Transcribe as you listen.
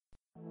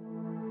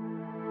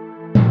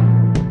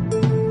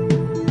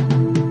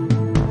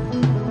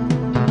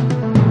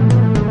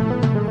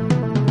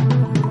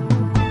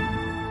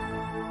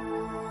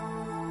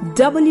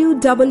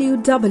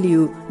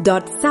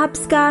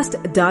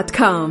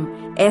www.sabscast.com.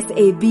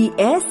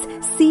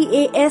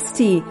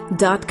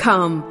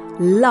 sabscast.com.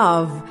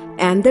 Love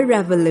and the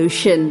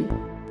Revolution.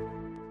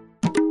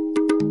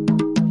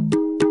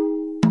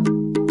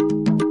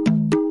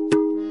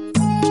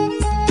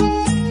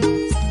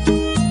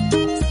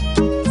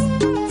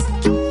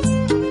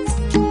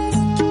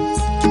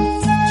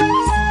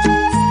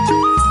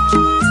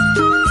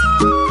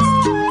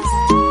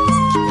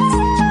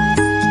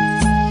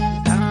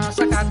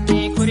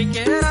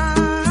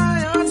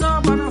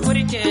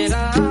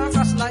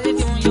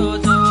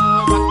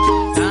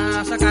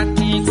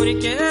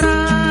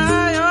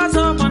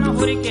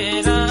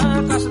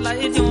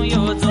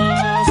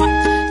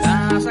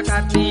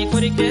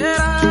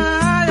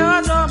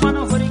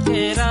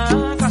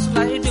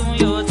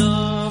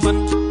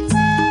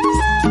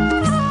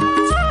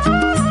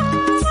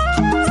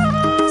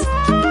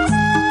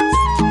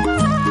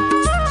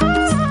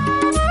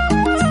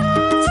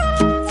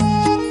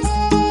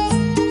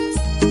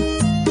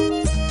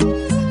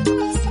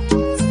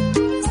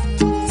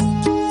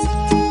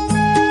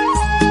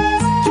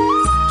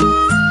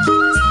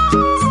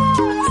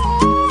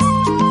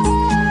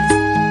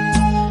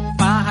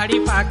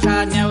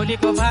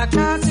 न्याउलीको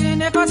भाका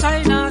चिनेको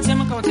छैन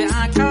झिम्काउँथे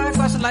आँखा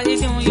कसलाई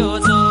दिउँ यो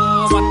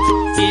जोवन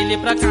केली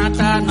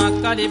प्रकाटा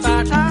नक्कली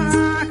बाटा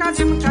आँखा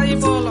झिम्काई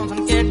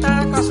बोलाउँछन् केटा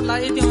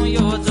कसलाई दिउँ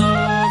यो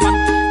जोवन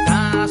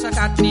घाँस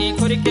काट्ने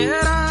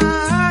खुर्केर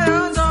यो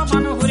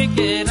जोवन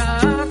हुर्केर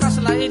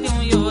कसलाई दिउँ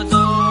यो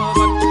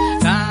जोवन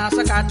घाँस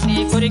काट्ने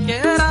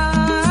खुर्केर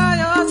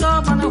यो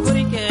जोवन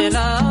हुर्केर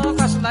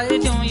कसलाई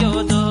दिउँ यो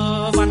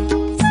जोवन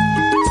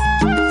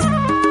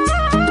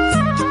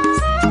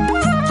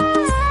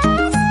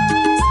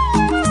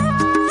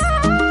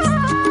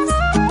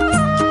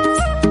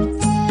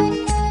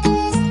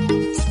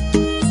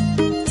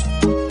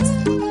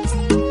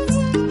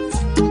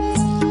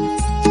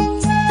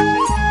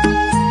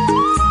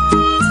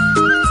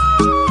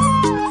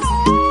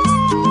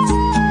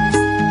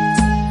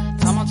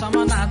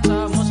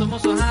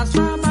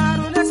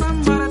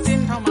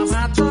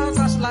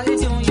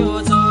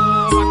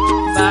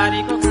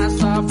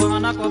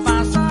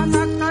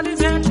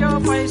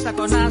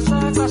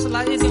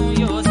कसलाई दिउँ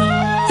यो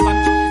जोवन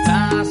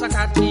घाँस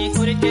काट्ने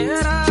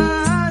खुर्केर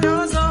यो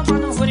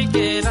जोवन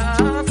हुर्केर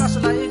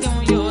कसलाई दिउँ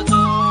यो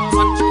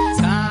जोवन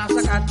घाँस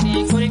काट्ने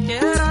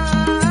खुर्केर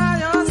यो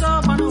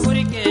जोवन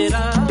हुर्केर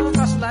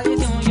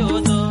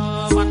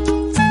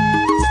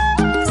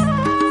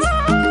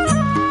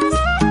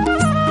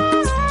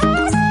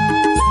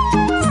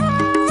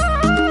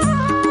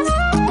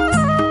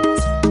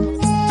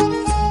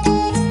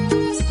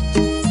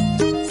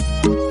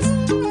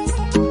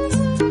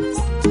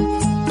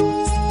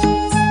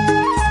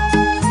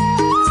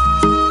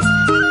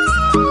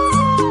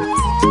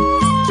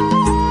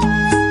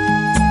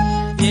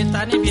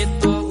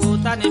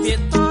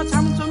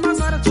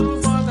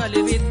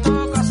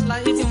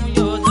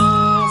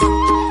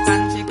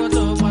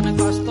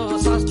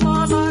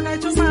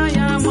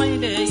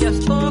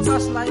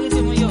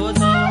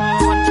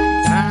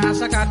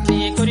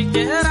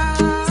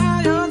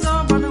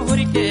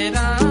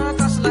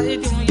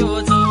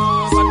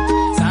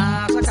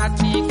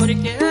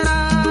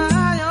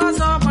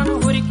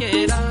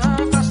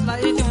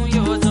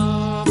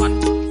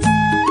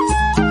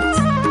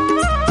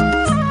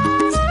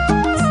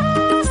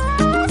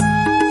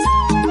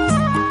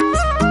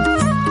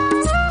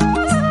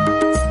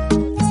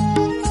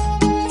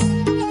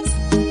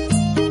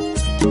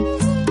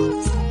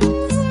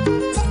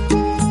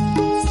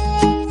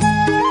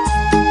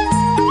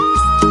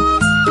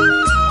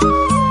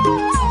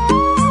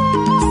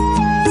दिउँ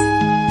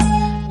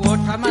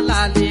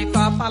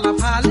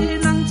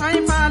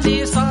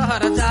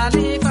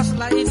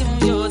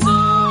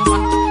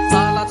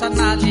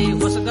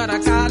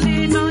यो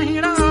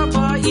जोवन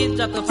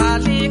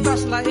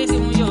कसलाई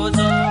दिउँ यो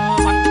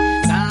जोवन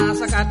घाँस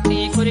काट्ने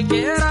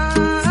खुर्केर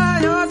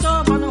यो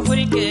जोवन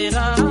हुर्केर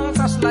कसलाई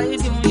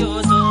दिउँ यो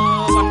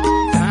जोवन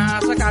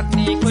घाँस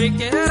काट्ने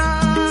खुर्केर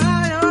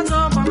यो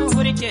जोवन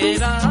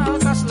हुर्केर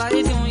कसलाई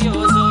दिउँ यो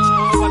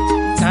जोवन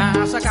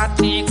घाँस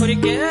काट्ने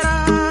खुर्केर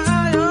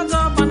यो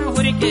जोवन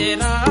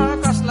हुर्केर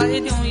कसलाई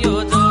दिउँ यो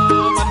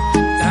जोवन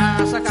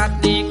घाँस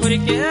काट्ने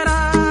खुर्केर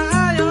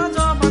यो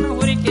जोवन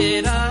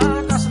हुर्केर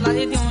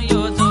कसलाई दिउँ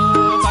यो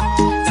जोवन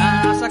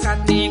घाँस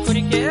काट्ने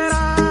खुर्केर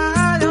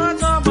यो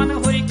जोवन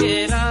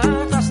हुर्केर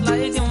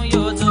कसलाई दिउँ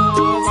यो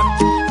जोवन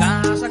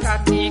घाँस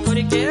काट्ने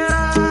खुर्केर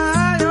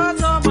यो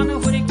जोवन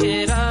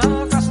हुर्केर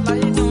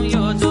कसलाई दिउँ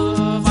यो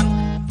जोवन।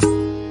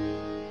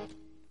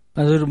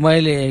 हजुर,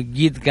 मैले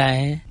गीत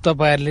गाएँ,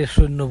 तपाईहरुले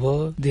सुन्नुभयो।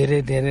 धेरै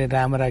धेरै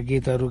राम्रा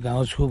गीतहरू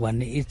गाउँछु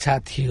भन्ने इच्छा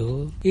थियो।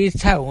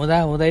 इच्छा हुँदा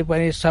हुँदै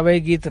पनि सबै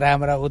गीत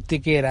राम्रा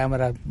उत्तिकै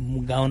राम्रा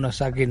गाउन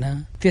सकिन।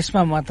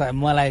 त्यसमा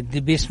मलाई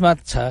विस्मत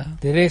छ।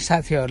 धेरै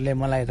साथीहरूले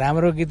मलाई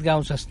राम्रो गीत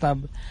गाउँछस् त,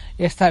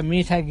 यस्ता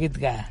मिठा गीत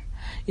गा,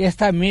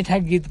 यस्ता मिठा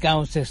गीत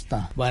गाउँछस् त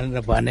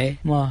भनेर भने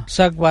म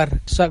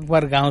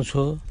सकभर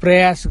गाउँछु,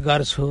 प्रयास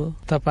गर्छु।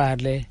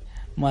 तपाईहरुले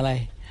मलाई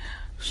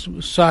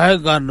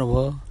सहयोग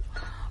गर्नुभयो।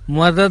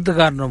 मद्दत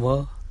गर्नुभयो,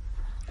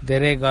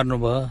 धेरै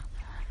गर्नुभयो।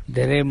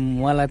 धेरै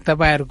मलाई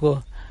तपाईँहरूको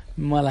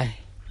मलाई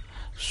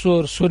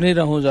स्वर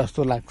सुनिरहँ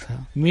जस्तो लाग्छ,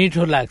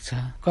 मिठो लाग्छ।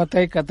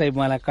 कतै कतै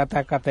मलाई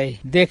कता कतै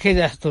देखे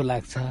जस्तो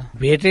लाग्छ,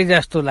 भेटे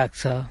जस्तो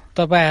लाग्छ।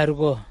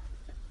 तपाईँहरूको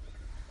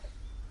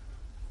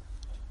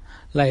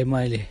लाई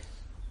मैले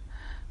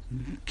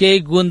केही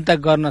गुण त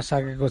गर्न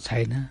सकेको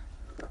छैन।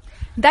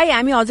 दाइ,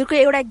 हामी हजुरको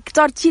एउटा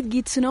चर्चित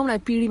गीत सुनौ न,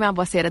 पिँढीमा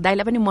बसेर।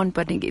 दाइलाई पनि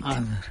मनपर्ने गीत।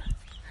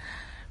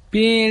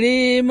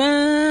 पिँढीमा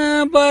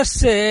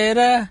बसेर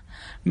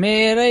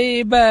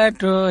मेरै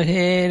बाटो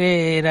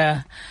हेरेर,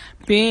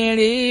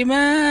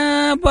 पिँढीमा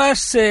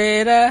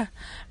बसेर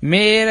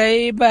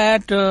मेरै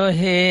बाटो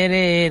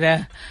हेरेर,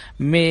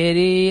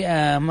 मेरी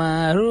आमा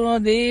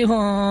रुँदी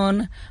हुन्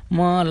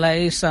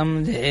मलाई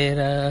सम्झेर।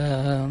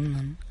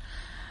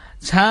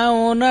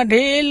 छाउन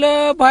ढिलो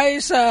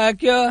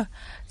भइसक्यो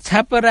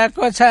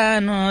छाप्राको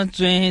छानो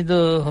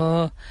चुइदो हो,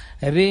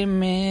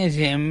 रिमे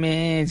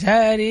झिमे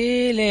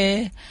झरीले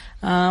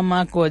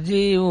आमाको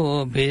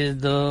जिउ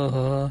भिज्दो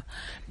हो।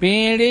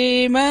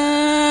 पिँढीमा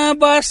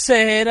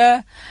बसेर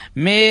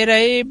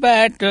मेरै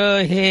बाटो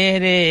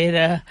हेरेर,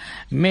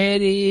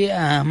 मेरी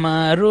आमा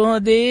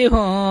रुँदी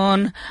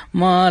हुन्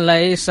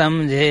मलाई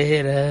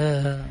सम्झेर।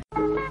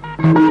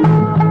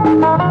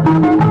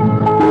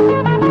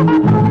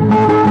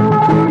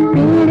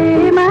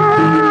 पिँढीमा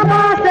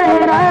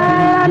बसेर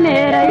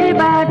मेरै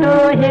बाटो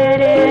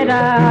हेरेर,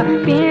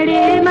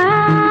 पिँढीमा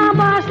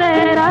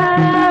बसेर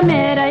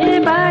मेरै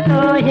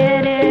बाटो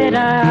हेरेर,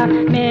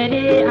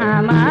 मेरी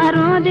आमा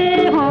रुँदी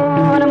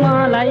हुन्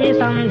मलाई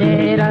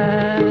सम्झेर,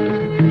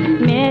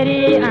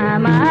 मेरी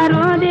आमा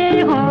रुँदी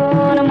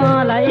हुन्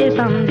मलाई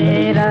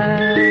सम्झेर।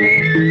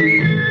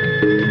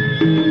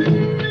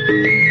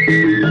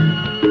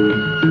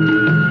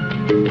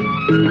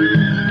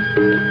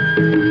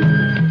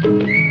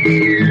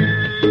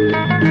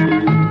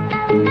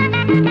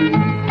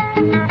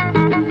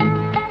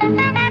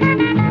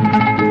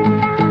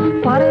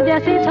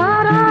 परदेशी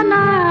छोरा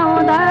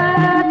नआउँदा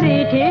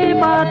चिठी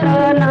पत्र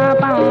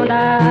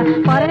नपाउँदा,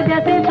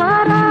 परदेशी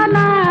छोरा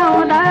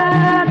नआउँदा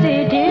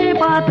चिठी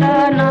पत्र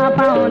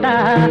नपाउँदा,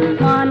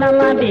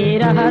 मनमा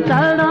बिरह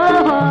चल्दो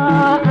हो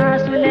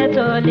आँसुले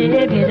चोली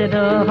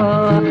भिज्दो हो,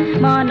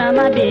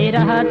 मनमा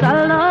बिरह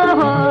चल्दो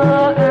हो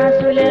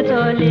आँसुले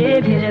चोली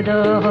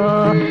भिज्दो हो।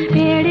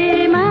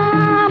 पिँढीमा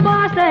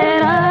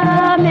बसेर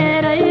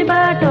मेरै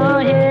बाटो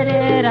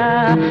हेरेर,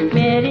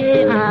 मेरी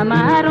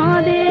आमा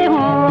रुँदी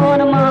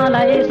हुन्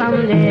मलाई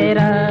सम्झेर।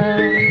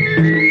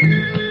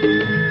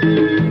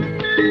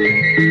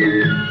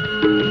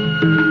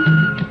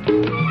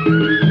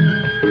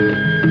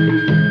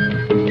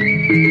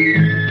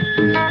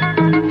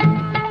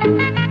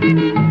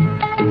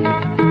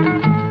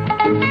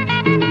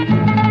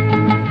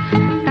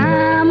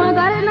 काम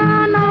गर्न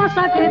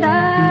नसक्दा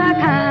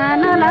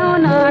खान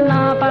लाउन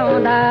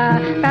नपाउँदा,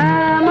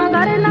 काम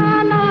गर्न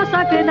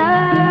नसक्दा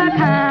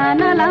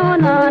खान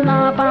लाउन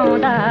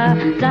नपाउँदा,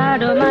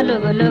 जाडोमा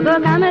लुगो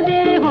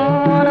कामदे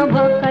हुन्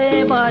भोकै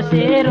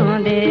बसे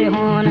रुँदे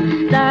हुन्,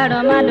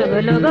 जाडोमा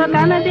लुगो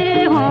कामदे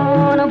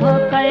हुन्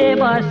भोकै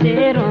बसे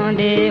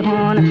रुँदे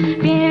हुन्।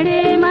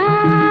 पिँढीमा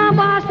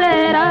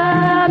बसेर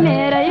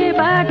मेरै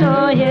बाटो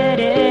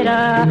हेरेर,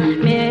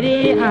 मेरी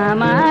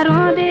आमा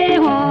रुँदी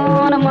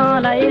हुन्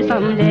मलाई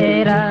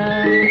सम्झेर।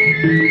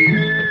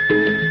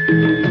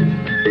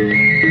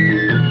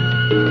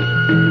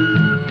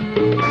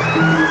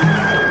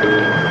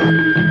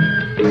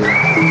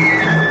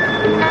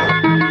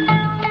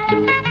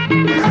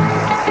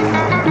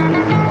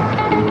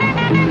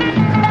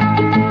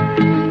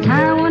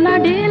 छाउन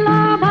ढिलो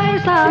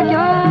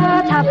भइसक्यो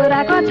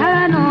छाप्राको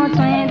छानो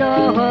चुइदो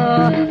हो,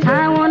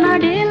 छाउन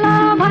ढिलो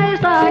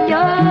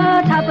भइसक्यो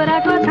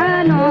छाप्राको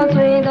छानो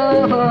चुइदो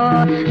हो,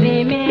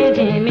 रिमी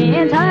झिमी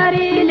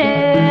झरीले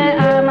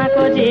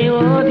आमाको जिउ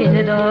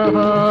भिज्दो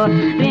हो,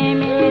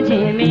 रिमी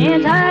झिमी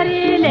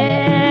झरीले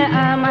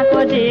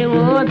आमाको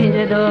जिउ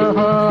भिज्दो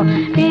हो।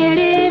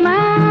 पिँढीमा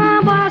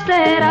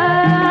बसेर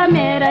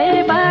मेरै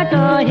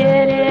बाटो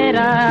हेरेर,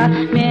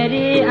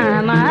 मेरी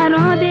आमा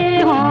रुँदी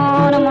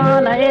हुन्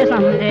मलाई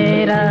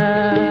सम्झेर,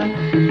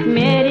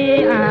 मेरी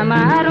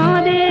आमा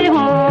रुँदी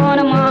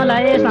हुन्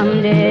मलाई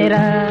सम्झेर,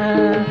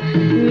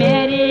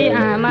 मेरी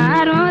आमा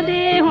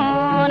रुँदी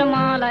हुन्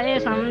मलाई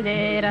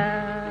सम्झेर।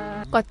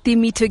 कति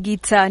मिठो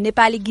गीत छ।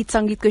 नेपाली गीत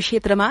संगीतको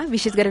क्षेत्रमा,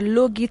 विशेष गरेर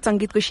लोकगीत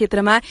संगीतको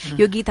क्षेत्रमा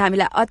यो गीत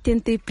हामीलाई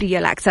अत्यन्तै प्रिय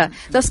लाग्छ,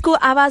 जसको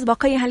आवाज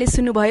भर्खर यहाँले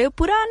सुन्नुभयो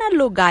पुराना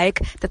लोक गायक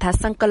तथा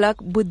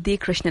संकलक बुद्धि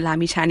कृष्ण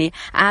लामिछाने।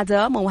 आज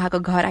म उहाँको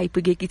घर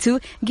आइपुगेकी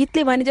छु।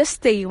 गीतले भने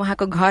जस्तै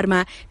उहाँको घरमा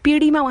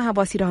पिँढीमा उहाँ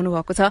बसिरहनु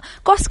भएको छ।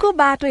 कसको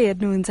बाटो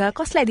हेर्नुहुन्छ,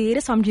 कसलाई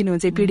धेरै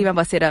सम्झिनुहुन्छ पिँढीमा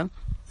बसेर?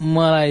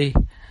 मलाई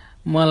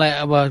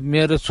अब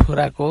मेरो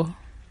छोराको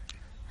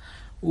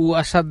ऊ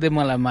असाध्यै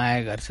मलाई माया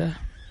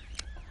गर्छ।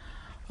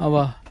 अब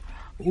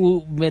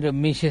ऊ मेरो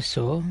मिसेस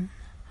हो,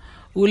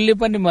 उसले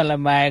पनि मलाई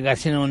माया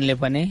गर्छन्, उनले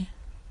पनि।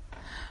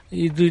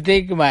 यी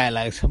दुइटैको माया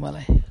लाग्छ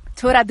मलाई।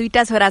 छोरा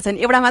दुईटा छोरा छन्,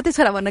 एउटा मात्रै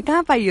छोरा भन्न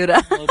कहाँ पाइयो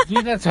र?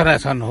 दुईटा छोरा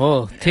छन्।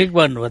 हो, ठिक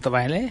भन्नुभयो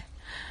तपाईँले।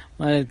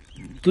 मलाई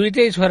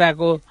दुईटै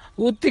छोराको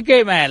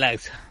उत्तिकै माया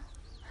लाग्छ।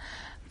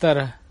 तर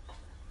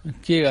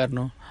के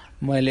गर्नु,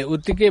 मैले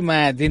उत्तिकै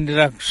माया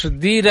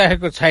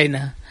दिइरहेको छैन,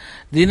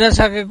 दिन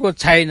सकेको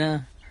छैन।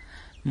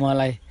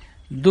 मलाई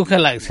दुःख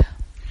लाग्छ।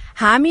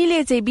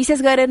 हामीले चाहिँ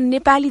विशेष गरेर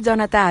नेपाली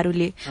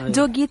जनताहरूले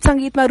जो गीत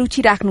संगीतमा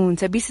रुचि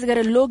राख्नुहुन्छ, विशेष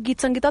गरेर लोकगीत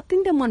संगीत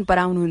अत्यन्तै मन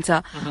पराउनुहुन्छ,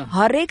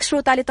 हरेक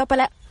श्रोताले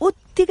तपाईँलाई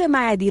उत्तिकै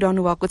माया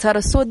दिइरहनु भएको छ र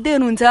सोध्दै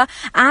हुनुहुन्छ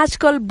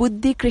आजकल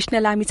बुद्धि कृष्ण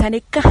लामिछाने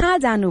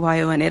कहाँ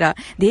जानुभयो भनेर।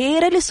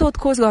 धेरैले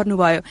सोधखोज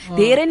गर्नुभयो,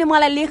 धेरैले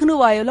मलाई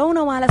लेख्नुभयो, लौ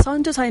न उहाँलाई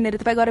सन्चो छैन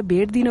रे, तपाईँ गएर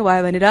भेट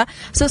दिनुभयो भनेर।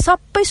 सो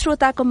सबै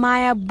श्रोताको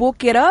माया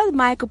बोकेर,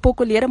 मायाको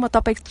पोको लिएर म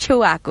तपाईँ छेउ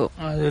आएको।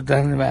 हजुर,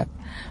 धन्यवाद,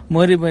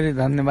 मोरी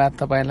धन्यवाद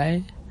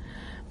तपाईँलाई।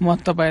 म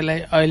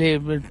तपाईँलाई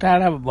अहिले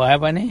टाढा भए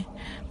पनि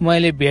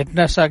मैले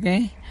भेट्न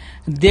सकेँ,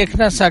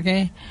 देख्न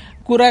सकेँ,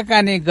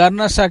 कुराकानी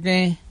गर्न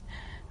सकेँ।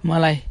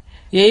 मलाई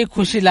यही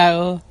खुसी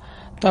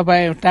लाग्यो।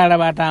 तपाईँ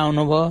टाढाबाट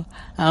आउनु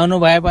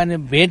भए पनि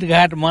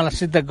भेटघाट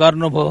मलाईसित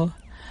गर्नुभयो,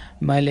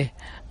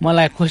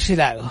 मलाई खुसी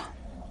लाग्यो।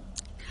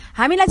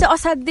 हामीलाई चाहिँ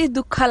असाध्यै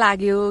दुःख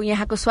लाग्यो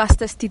यहाँको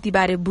स्वास्थ्य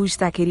स्थितिबारे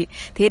बुझ्दाखेरि।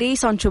 धेरै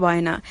सन्चो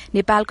भएन।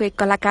 नेपालको एक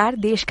कलाकार,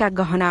 देशका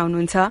गहना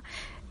हुनुहुन्छ,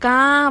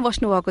 कहाँ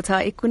बस्नुभएको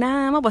छ, एक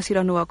कुनामा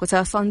बसिरहनु भएको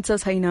छ,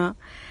 सन्चो छैन।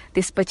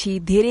 त्यसपछि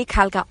धेरै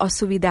खालका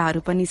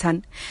असुविधाहरू पनि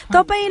छन्।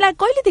 तपाईँलाई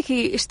कहिलेदेखि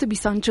यस्तो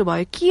बिसन्चो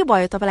भयो, के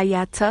भयो तपाईँलाई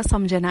याद छ?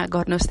 सम्झना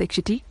गर्नुहोस् त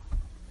एकचोटि।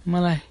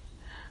 मलाई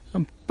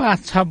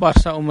 5-6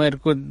 वर्ष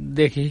उमेरको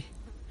देखि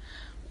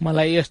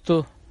मलाई यस्तो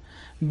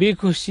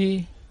बेखुसी,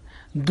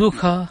 दुःख,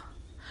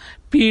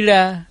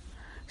 पीडा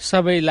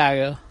सबै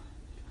लाग्यो।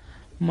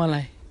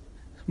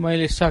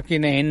 मैले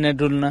सकिनँ हिँड्न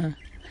डुल्न,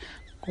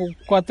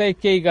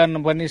 कतै केही गर्न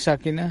पनि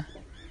सकिनँ।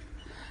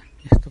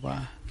 यस्तो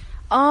भयो।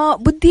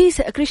 बुद्धि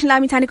कृष्ण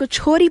लामिछानेको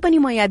छोरी पनि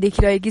म यहाँ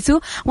देखिरहेकी छु।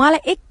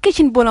 उहाँलाई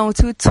एकैछिन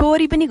बोलाउँछु।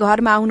 छोरी पनि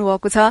घरमा आउनु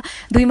भएको छ,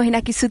 2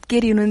 महिनाकी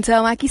सुत्केरी हुनुहुन्छ।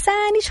 उहाँकी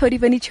सानी छोरी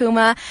पनि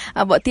छेउमा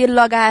अब तेल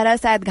लगाएर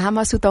सायद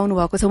घाममा सुताउनु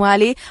भएको छ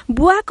उहाँले।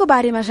 बुवाको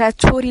बारेमा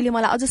सायद छोरीले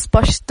मलाई अझ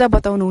स्पष्ट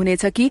बताउनु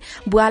हुनेछ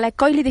कि बुवालाई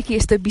कहिलेदेखि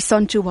यस्तो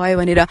बिसन्चो भयो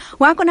भनेर।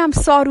 उहाँको नाम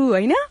सरू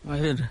होइन?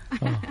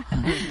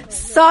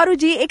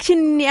 सरूजी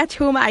एकछिन यहाँ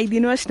छेउमा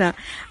आइदिनुहोस् न।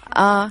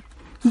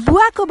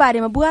 बुवाको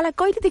बारेमा, बुवालाई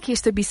कहिलेदेखि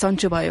यस्तो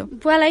बिसन्चो भयो?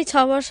 बुवालाई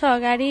 6 वर्ष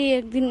अगाडि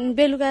एक दिन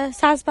बेलुका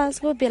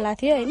साँझको बेला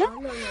थियो होइन,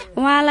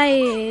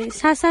 उहाँलाई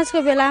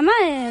साँझको बेलामा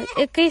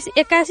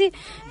 81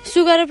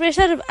 सुगर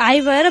प्रेसर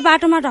हाई भएर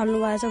बाटोमा ढल्नु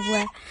भएछ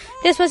बुवा।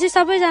 त्यसपछि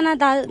सबैजना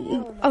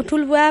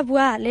ठुल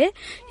बुवाहरूले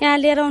यहाँ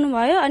लिएर आउनु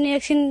भयो। अनि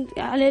एकछिन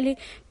अलिअलि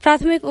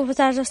प्राथमिक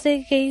उपचार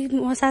जस्तै केही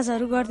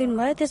मसाजहरू गरिदिनु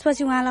भयो।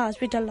 त्यसपछि उहाँलाई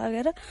हस्पिटल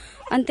लगेर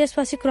अनि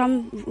त्यसपछि क्रम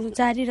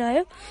जारी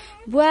रह्यो।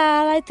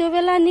 बुवालाई त्यो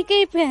बेला निकै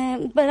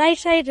राइट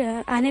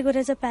साइड हानेको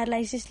रहेछ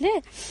प्यारालाइसिसले,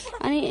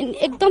 अनि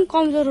एकदम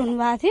कमजोर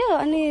हुनुभएको थियो।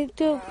 अनि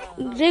त्यो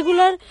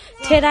रेगुलर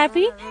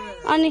थेरापी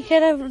अनि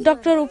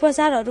डक्टर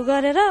उपचारहरू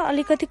गरेर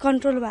अलिकति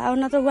कन्ट्रोल भयो,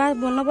 नत्र उहाँ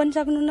बोल्न पनि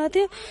सक्नुहुन्न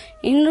थियो,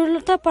 हिँड्नु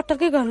त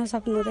पटक्कै गर्न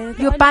सक्नुहुँदैन।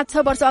 यो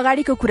 5-6 वर्ष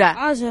अगाडिको कुरा?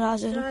 हजुर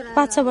हजुर,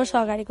 5-6 वर्ष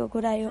अगाडिको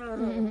कुरा यो।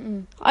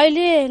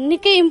 अहिले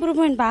निकै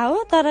इम्प्रुभमेन्ट भयो,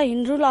 तर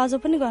हिँड्नु अझ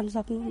पनि गर्न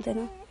सक्नुहुन्थेन।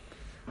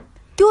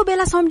 त्यो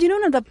बेला सम्झिनु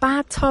न त,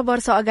 5-6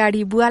 वर्ष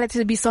अगाडि बुवालाई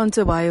त्यसो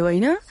बिसन्चो भयो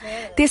होइन?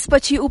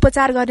 त्यसपछि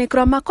उपचार गर्ने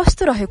क्रममा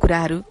कस्तो रह्यो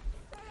कुराहरू?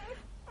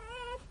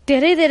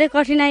 धेरै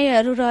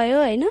कठिनाइहरू रह्यो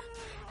होइन।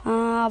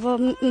 अब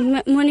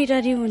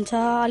मोनिटरिङ हुन्छ,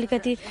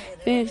 अलिकति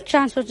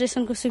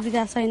ट्रान्सपोर्टेसनको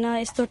सुविधा छैन,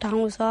 यस्तो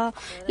ठाउँ छ,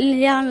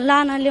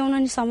 लान ल्याउन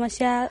नि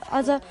समस्या,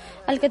 अझ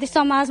अलिकति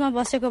समाजमा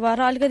बसेको भएर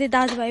अलिकति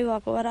दाजुभाइ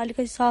भएको भएर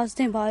अलिकति सहज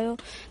चाहिँ भयो।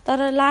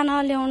 तर लान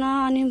ल्याउन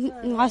अनि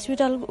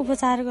हस्पिटल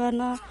उपचार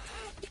गर्न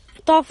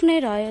टफ नै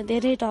रह्यो,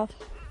 धेरै टफ।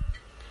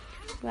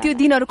 त्यो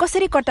दिनहरू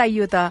कसरी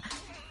कटाइयो त?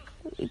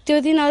 त्यो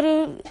दिनहरू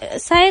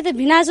सायद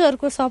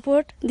भिनाजुहरूको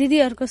सपोर्ट,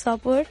 दिदीहरूको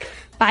सपोर्ट,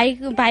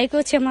 भाइको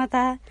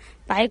क्षमता,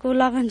 भाइको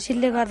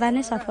लगनशीलले गर्दा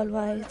नै सफल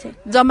भयो चाहिँ।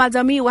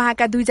 जम्मी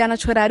उहाँका 2 जना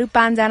छोराहरू,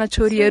 5 जना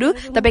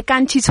छोरीहरू, तपाईँ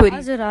कान्छी छोरी?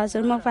 हजुर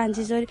हजुर, म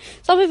कान्छी छोरी।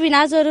 सबै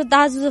भिनाजुहरू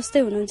दाजु जस्तै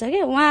हुनुहुन्छ कि,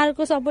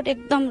 उहाँहरूको सपोर्ट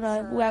एकदम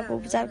रह्यो बुवाको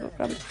उपचारको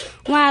क्रम।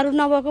 उहाँहरू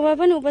नभएको भए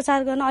पनि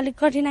उपचार गर्न अलिक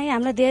कठिनाइ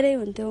हामीलाई धेरै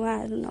हुन्थ्यो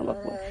उहाँहरू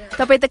नभएको।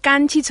 तपाईँ त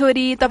कान्छी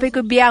छोरी,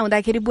 तपाईँको बिहा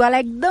हुँदाखेरि बुवालाई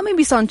एकदमै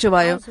बिसन्चो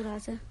भयो? हजुर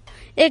हजुर,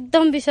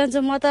 एकदम बिसन्चो।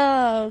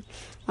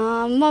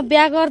 म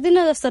बिहा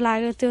गर्दिनँ जस्तो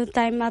लाग्यो त्यो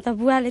टाइममा त।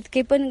 बुवाले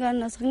केही पनि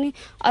गर्न नसक्ने,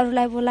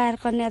 अरूलाई बोलाएर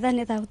कन्यादान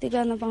यताउति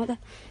गर्न पाउँदा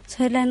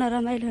छोरीलाई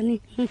नरमाइलो नि।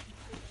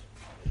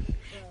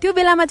 त्यो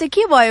बेलामा चाहिँ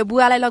के भयो?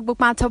 बुवालाई लगभग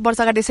 5-6 वर्ष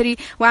अगाडि यसरी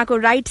उहाँको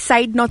राइट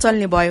साइड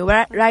नचल्ने भयो,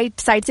 राइट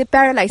साइड चाहिँ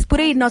प्यारालाइज,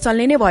 पुरै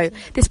नचल्ने नै भयो।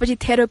 त्यसपछि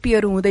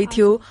थेरापीहरू हुँदै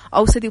थियो,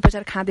 औषधि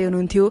उपचार खाँदै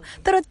हुनुहुन्थ्यो।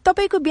 तर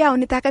तपाईँको बिहा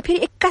हुने ताका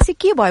फेरि 81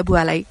 के भयो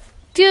बुवालाई?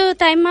 त्यो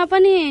टाइममा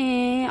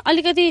पनि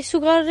अलिकति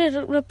सुगर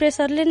र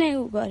प्रेसरले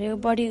नै गर्यो,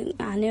 बढी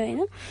हान्यो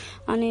होइन।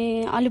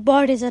 अनि अलिक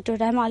बढेछ त्यो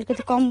टाइममा,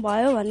 अलिकति कम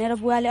भयो भनेर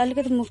बुवाले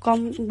अलिकति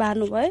कम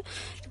बार्नु भयो।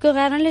 त्यो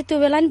कारणले त्यो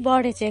बेला नि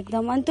बढेछ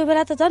एकदम। अनि त्यो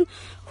बेला त झन्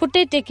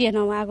खुट्टै टेकिएन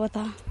उहाँको त।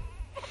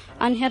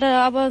 अनि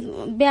अब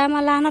बिहामा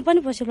लान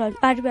पनि पोसिबल,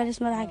 पार्टी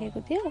प्यालेसमा राखेको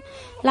थियो,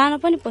 लान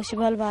पनि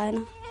पोसिबल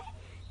भएन,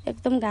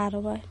 एकदम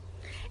गाह्रो भयो।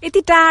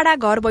 यति टाढा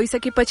घर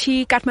भइसकेपछि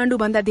काठमाडौँ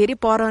भन्दा धेरै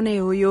पर नै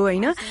हो यो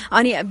होइन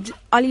अनि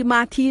अलि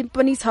माथि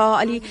पनि छ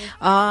अलि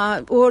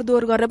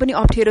ओहोरदोहोर गरेर पनि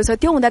अप्ठ्यारो छ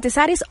त्यो हुँदा चाहिँ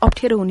साह्रै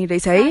अप्ठ्यारो हुने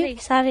रहेछ है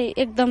साह्रै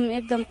एकदम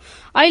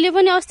अहिले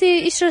पनि अस्ति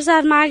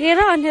स्ट्रेचर मागेर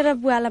अनि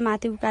बुवालाई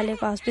माथि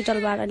उकालेको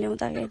हस्पिटलबाट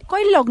ल्याउँदाखेरि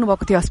कहिले लग्नु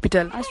भएको थियो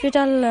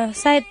हस्पिटल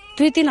सायद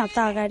 2-3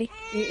 हप्ता अगाडि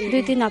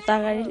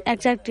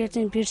एक्ज्याक्ट डेट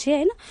चाहिँ बिर्सेँ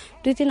होइन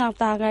 2-3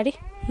 हप्ता अगाडि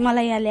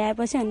मलाई यहाँ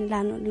ल्याएपछि अनि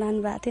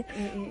लानु भएको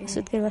थियो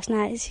सुत्केर बस्न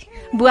आएपछि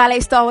बुवालाई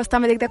यस्तो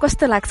अवस्थामा देख्दा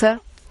कस्तो लाग्छ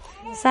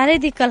साह्रै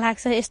दिक्क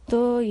लाग्छ यस्तो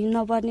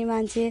हिँड्न पर्ने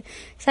मान्छे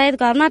सायद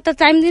घरमा त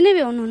टाइम दिनै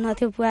भ्याउनुहुन्न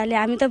थियो बुवाले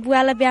हामी त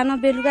बुवालाई बिहान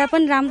बेलुका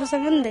पनि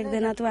राम्रोसँग पनि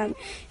देख्दैन थियो हामी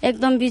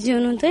एकदम बिजी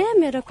हुनुहुन्थ्यो या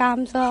मेरो काम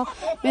छ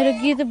मेरो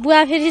गीत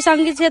बुवा फेरि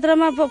सङ्गीत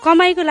क्षेत्रमा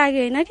कमाइको लागि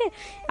होइन कि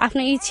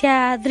आफ्नो इच्छा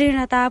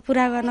दृढता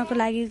पुरा गर्नको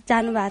लागि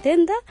जानुभएको थियो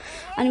नि त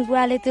अनि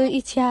बुवाले त्यो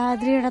इच्छा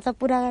दृढता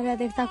पुरा गरेर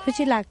देख्दा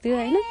खुसी लाग्थ्यो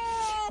होइन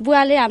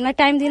बुवाले हामीलाई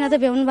टाइम दिन त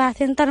भ्याउनु भएको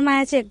थिएन तर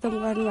माया चाहिँ एकदम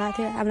गर्नुभएको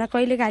थियो हामीलाई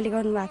कहिले गाली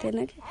गर्नुभएको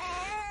थिएन कि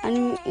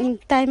अनि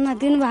टाइममा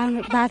दिनु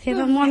भएको थिएन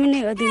मम्मी नै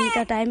हो दिनु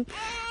त टाइम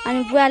अनि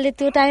बुवाले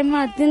त्यो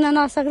टाइममा दिन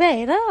नसक्दा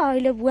हेर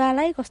अहिले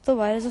बुवालाई कस्तो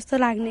भयो जस्तो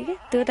लाग्ने कि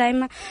त्यो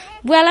टाइममा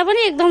बुवालाई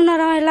पनि एकदम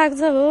नरमाइलो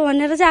लाग्छ हो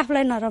भनेर चाहिँ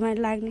आफूलाई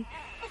नरमाइलो लाग्ने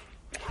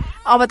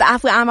अब त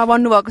आफू आमा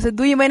बन्नुभएको छ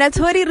 2 महिना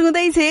छोरी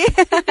रुँदैछ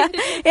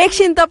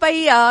एकछिन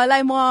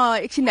तपाईलाई म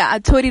एकछिन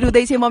छोरी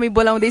रुँदैछ मम्मी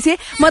बोलाउँदैछ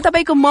म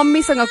तपाईँको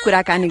मम्मीसँग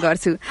कुराकानी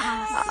गर्छु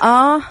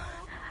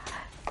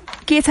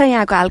के छ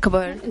यहाँको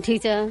हालखबर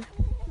ठिक छ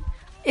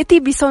यति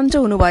बिसन्चो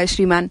हुनुभयो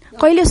श्रीमान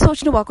कहिले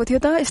सोच्नु भएको थियो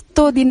त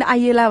यस्तो दिन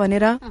आइएला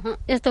भनेर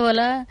यस्तो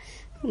होला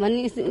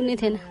भन्ने उनी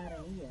थिएन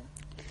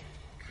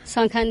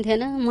सङ्खान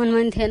थिएन मनमा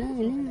नि थिएन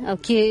होइन अब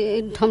के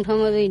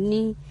ठाउँमा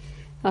हिँड्ने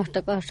कष्ट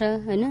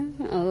होइन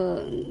अब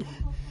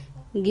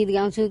गीत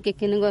गाउँछु के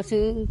न गर्छु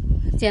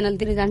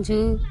च्यानलतिर जान्छु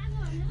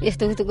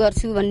यस्तो उस्तो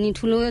गर्छु भन्ने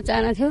ठुलो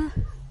चाहना थियो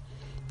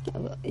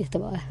अब यस्तो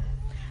भयो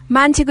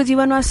मान्छेको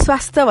जीवनमा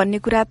स्वास्थ्य भन्ने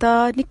कुरा त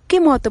निकै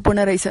महत्त्वपूर्ण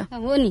रहेछ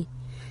हो नि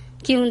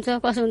के हुन्छ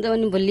कसो हुन्छ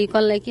भने भोलि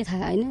कसलाई के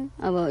थाहा होइन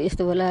अब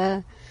यस्तो होला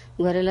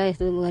गरेला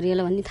यस्तो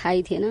गरिएला भन्ने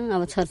थाहै थिएन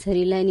अब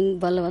छोरछोरीलाई नि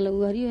बल्ल बल्ल उ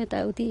गरियो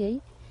यताउति है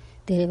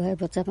धेरै भयो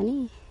बच्चा पनि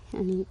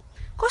अनि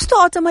कस्तो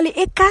अचम्मले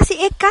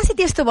एक्कासी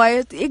त्यस्तो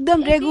भयो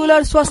एकदम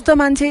रेगुलर स्वस्थ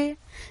मान्छे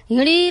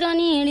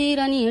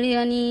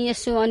हिँडिरहने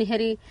यसो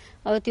अनिखेरि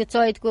अब त्यो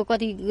चैतको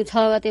कति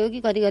 6 गते हो कि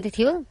कति गते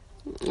थियो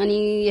अनि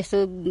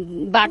यसो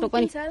बाटो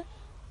पनि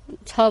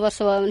 6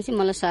 वर्ष भयो भने चाहिँ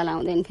मलाई साल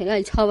आउँदैन फेरि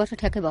अहिले 6 वर्ष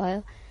ठ्याक्कै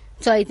भयो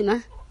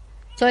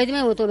चैतमै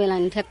हो त्यो बेला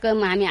नि ठ्याक्क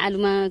हामी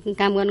आलुमा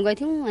काम गर्न गएको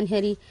थियौँ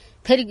अनि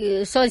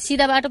फेरि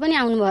सिधा बाटो पनि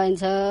आउनु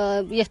भएछ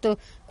यस्तो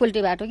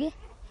कुल्टे बाटो कि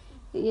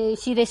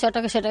सिधै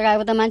सटक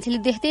आएको त मान्छेले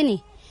देख्थे नि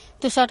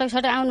त्यो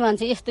सटक आउनु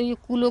भन्छ यस्तो यो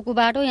कुलोको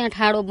बाटो यहाँ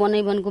ठाडो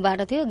बनाइबनको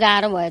बाटो थियो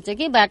गाह्रो भएछ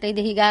कि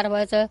बाटैदेखि गाह्रो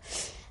भएछ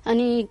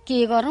अनि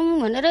के गरौँ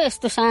भनेर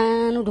यस्तो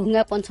सानो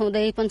ढुङ्गा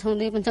पन्छाउँदै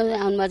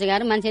आउनु भएछ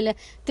गाह्रो मान्छेले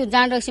त्यो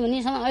जाँड रहेछ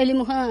भनेसम्म अहिले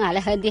मुख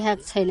हाले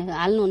देखाएको छैन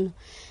हाल्नुहुन्न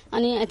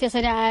अनि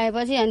त्यसरी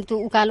आएपछि अनि त्यो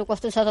उकालो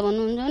कस्तो छ त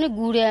भन्नुहुन्छ भने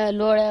गुडिया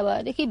लोड्या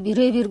भएदेखि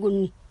भिरैभिर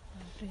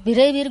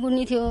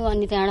गुड्ने थियो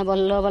अनि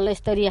त्यहाँबाट बल्ल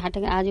यस्तरी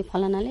हाटेको आज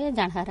फलानाले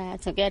जाँड खाएर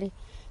आएछ क्यारे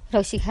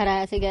रक्सी खाएर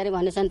आएछ क्यारे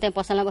भनेछन् त्यहाँ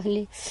पसलमा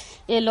बस्ने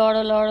ए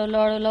लडो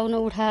लाउन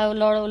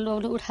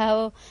उठाओ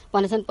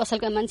भनेछन्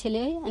पसलका मान्छेले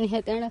है अनि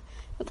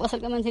त्यहाँबाट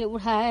पसलका मान्छेले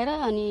उठाएर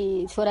अनि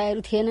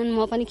छोराहरू थिएनन्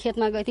म पनि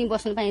खेतमा गएको थिएँ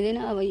बस्नु पाइँदैन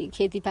अब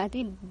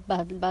खेतीपाती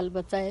बाल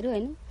बच्चाहरू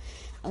होइन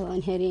अब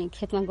अनिखेरि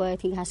खेतमा गएको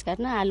थिएँ घाँस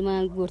काट्न आलुमा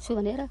गोड्छु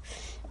भनेर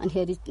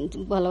अनिखेरि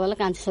बल्ल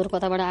कान्छो छोरो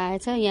कताबाट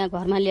आएछ यहाँ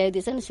घरमा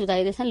ल्याइदिएछन्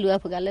सुताइदिएछन् लुगा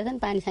फुकाल्दैछन्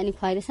पानी सानी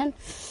खुवाइदिएछन्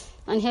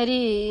अनिखेरि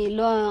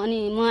अनि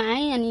म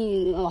आएँ अनि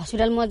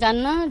हस्पिटल म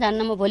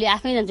जान्न म भोलि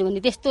आफै जान्छु भने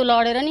त्यस्तो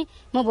लडेर नि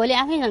म भोलि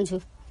आफै जान्छु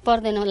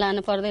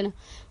लान पर्दैन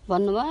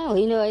भन्नुभयो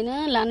होइन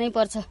लानै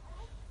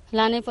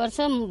पर्छ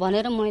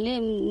भनेर मैले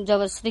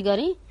जबरजस्ती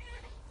गरेँ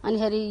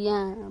अनिखेरि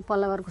यहाँ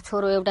पल्लो घरको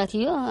छोरो एउटा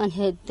थियो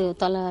अनि त्यो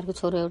तल्लो घरको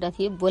छोरो एउटा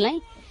थियो बोलाएँ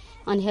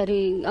अनिखेरि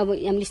अब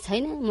एम्बुलेन्स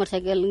छैन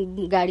मोटरसाइकल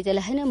गाडी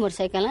चलाएन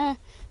मोटरसाइकलमा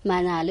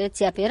माना हाल्यो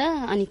च्यापेर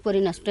अनि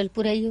कोरिन हस्पिटल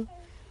पुर्याइयो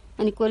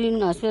अनि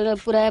कोरिन हस्पिटल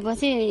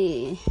पुर्याएपछि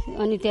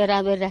अनि त्यहाँ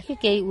रातभरि राख्यो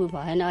केही उ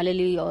भएन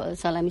अलिअलि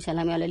सलामी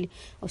अलिअलि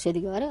औषधि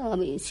गऱ्यो अब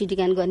सिटी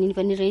स्क्यान गर्ने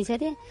पनि रहेछ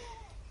त्यहाँ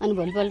अनि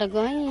भोलिपल्ट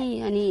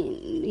गएँ अनि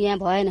यहाँ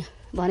भएन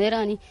भनेर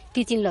अनि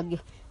टिचिङ लग्यो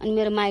अनि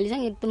मेरो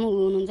माइलीसँग एकदम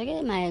हुनुहुन्छ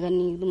क्या माया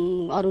गर्ने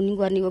एकदम अरू नि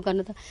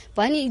गर्न त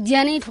भयो नि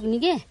ज्यानै ठोक्ने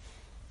के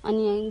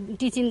अनि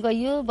टिचिङ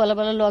गइयो बल्ल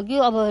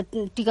लग्यो अब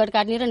टिकट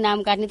काट्ने र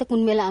नाम काट्ने त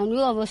कुन बेला आउनु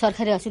अब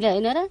सरकारी हस्पिटल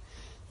होइन र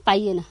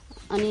पाइएन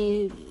अनि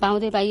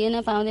पाउँदै पाइएन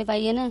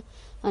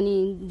अनि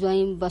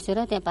ज्वाइँ बसेर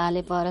त्यहाँ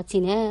पाले पर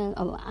चिन्या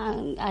अब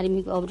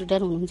आर्मीको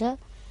अपरेटर हुनुहुन्छ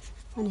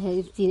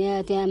अनि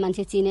चिन्या त्यहाँ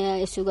मान्छे चिन्या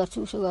यसो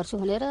गर्छु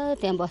भनेर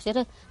त्यहाँ बसेर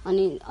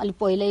अनि अलिक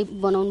पहिल्यै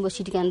बनाउनु भयो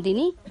सिटी स्क्यान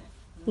दिने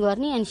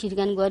गर्ने अनि सिटी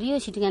स्क्यान गरियो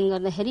सिटी स्क्यान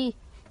गर्दाखेरि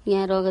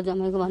यहाँ रगत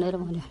जमेको भनेर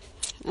भन्यो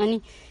अनि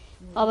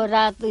अब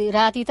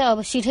राति त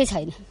अब सिटै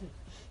छैन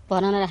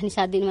भर्ना राख्ने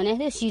 7 दिन भनेको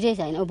थियो सिटै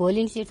छैन अब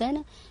भोलि नि सिट छैन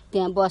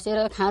त्यहाँ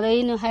बसेर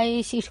खाँदै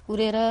नखाइ सिट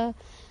कुरेर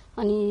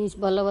अनि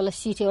बल्ल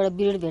सिट एउटा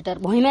बिरेड भेटार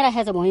भुइँमा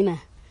राखेको छ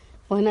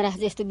भुइँमा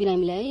राखेको यस्तो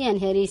बिरामीलाई है।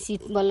 अनिखेरि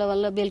सिट बल्ल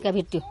बल्ल बेलुका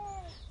भेट्यो।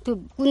 त्यो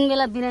कुन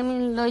बेला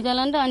बिरामी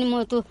लैजाला नि त, अनि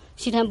म त्यो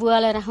सिटमा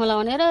बुवालाई राखौँला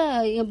भनेर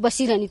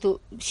बसिरहने त्यो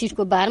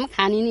सिटको बारमा,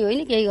 खाने नि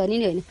होइन केही गर्ने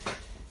नि होइन।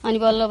 अनि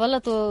बल्ल बल्ल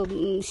त्यो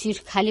सिट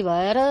खाली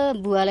भएर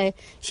बुवालाई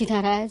सिटमा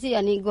राखेपछि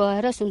अनि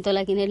गएर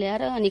सुन्तला किनेर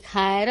ल्याएर अनि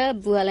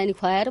खाएर बुवालाई नि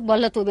खुवाएर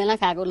बल्ल त्यो बेला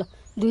खाएको ल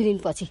 2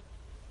 दिनपछि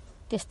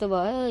त्यस्तो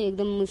भयो।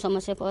 एकदम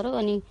समस्या पर्यो।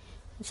 अनि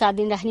 7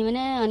 दिन राख्ने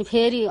भने अनि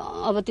फेरि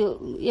अब त्यो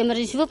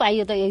इमर्जेन्सी पो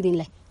पाइयो त 1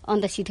 दिनलाई,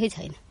 अन्त सिटै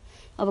छैन।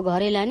 अब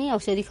घरै लाने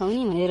औषधि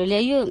खुवाउने भनेर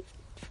ल्याइयो।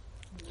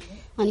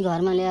 अनि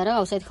घरमा ल्याएर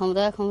औषधि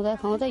खुवाउँदा खुवाउँदा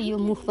खुवाउँदा यो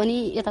मुख पनि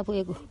यता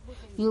पुगेको,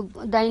 यो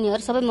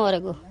दाहिनेहरू सबै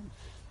मरेको।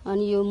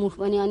 अनि यो मुख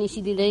पनि अनि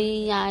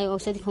सिधिँदै आयो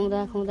औषधि खुवाउँदा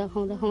खुवाउँदा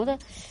खुवाउँदा खुवाउँदा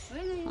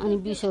अनि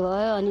बिसो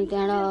भयो। अनि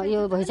त्यहाँबाट यो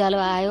भैँचालो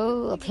आयो।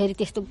 फेरि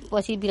त्यस्तो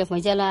पछि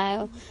भैँचालो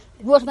आयो।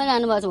 गोठमा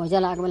जानु भएको छ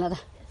भैँचालो आएको बेला त।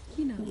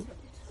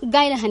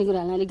 गाईलाई खानेकुरा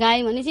हाल्नु, गाई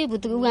भनेपछि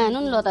भुतुको उगानु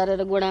नि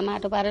लतारेर गोडा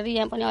माटो पारेर,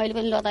 यहाँ पनि अहिले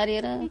पनि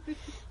लतारिएर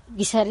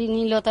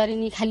घिसारिनी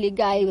लतारिनी खालि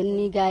गाई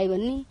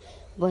भन्ने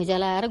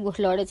भैँचालो आएर गोठ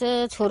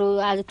लडेछ। छोरो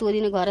आज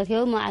तोदिन घर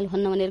थियो, म आलु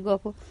खन्न भनेर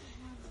गएको।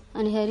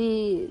 अनिखेरि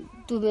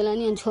त्यो बेला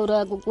नि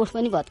छोराको गोठ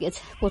पनि भत्केछ,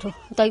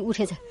 कोठो तै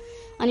उठेछ।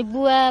 अनि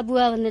बुवा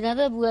भन्दै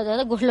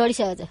जाँदा गोठ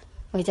लडिसकेको छ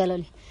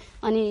भैँचालोले।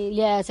 अनि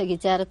ल्याएछ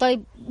घिचाएर, तै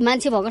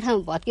मान्छे भएको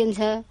ठाउँ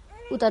भत्किन्छ,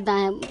 उता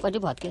दायाँपट्टि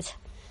भत्केछ।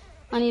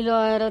 अनि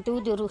लगेर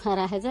त्यो रुखा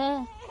राखेछ।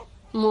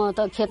 म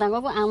त खेता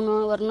गएको, आउन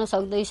गर्न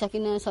सक्दै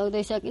सकिनँ।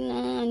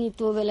 अनि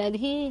त्यो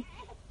बेलादेखि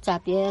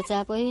चापै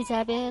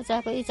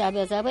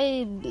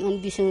अनि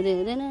बिसाउँदै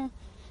हुँदैन।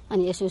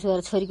 अनि यसो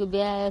गरेर छोरीको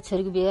बिहा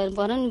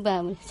पर्यो नि, बा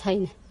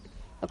छैन।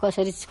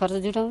 कसरी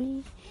खर्च जुटाउने,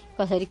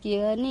 कसरी के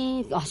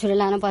गर्ने, हस्पिटल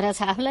लानु परेको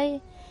छ आफूलाई।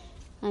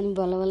 अनि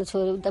बल्ल बल्ल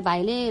छोरी त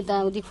भाइले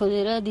यताउति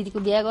खोजेर दिदीको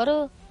बिहा गर्यो।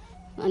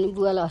 अनि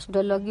बुवालाई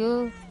हस्पिटल लग्यो।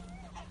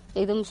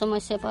 एकदम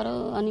समस्या पर्यो।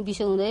 अनि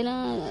बिसो हुँदैन।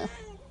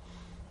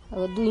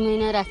 अब 2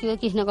 महिना राख्यो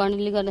कृष्ण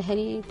कर्णले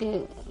गर्दाखेरि। त्यो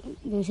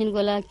भ्याक्सिन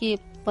गोला के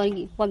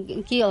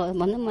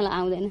भन्दा मलाई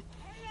आउँदैन।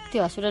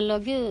 त्यो हस्पिटल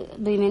लग्यो,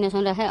 2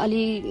 महिनासम्म राखेँ।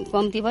 अलि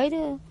कम्ती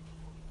भइदियो,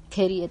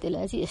 फेरि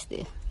त्यसलाई चाहिँ यस्तै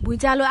हो।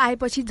 भुइँचालो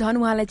आएपछि झन्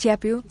उहाँलाई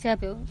च्याप्यो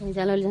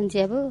भुइँचालोले झन्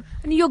च्याप्यो।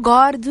 अनि यो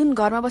घर जुन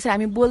घरमा बसेर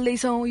हामी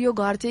बोल्दैछौँ, यो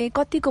घर चाहिँ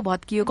कतिको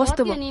भत्कियो,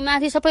 कस्तो भयो? नि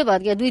माथि सबै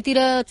भत्कियो,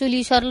 2तिर चुली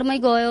सर्लमै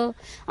गयो।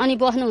 अनि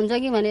बस्नुहुन्छ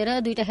कि भनेर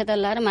 2टा खेताल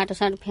लाएर माटो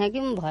साटो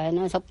फ्याँक्यौँ, भएन,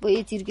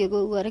 सबै चिर्केको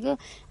गरेको।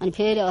 अनि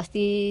फेरि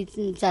अस्ति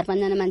 4-5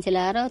 जना मान्छे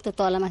ल्याएर त्यो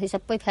तलमाथि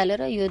सबै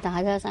फालेर यो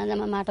धागा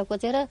साँझामा माटो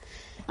कोचेर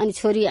अनि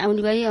छोरी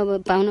आउने भाइ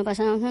अब पाहुना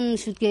पासा आउँछन्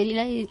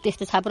सुत्केरीलाई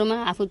त्यस्तो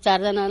छाप्रोमा, आफू 4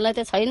 जनालाई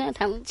त छैन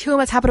ठाउँ।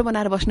 छेउमा छाप्रो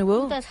बनाएर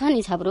बस्नुभयो? उता छ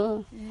नि छाप्रो,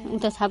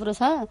 उता छाप्रो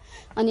छ।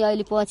 अनि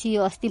अहिले पछि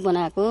अस्ति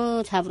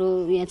बनाएको छाप्रो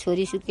यहाँ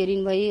छोरी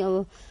सुत्केरिन भई अब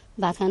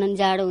भात खान नि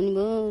जाडो हुने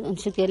भयो। अनि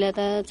सुत्केरीलाई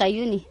त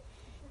चाहियो नि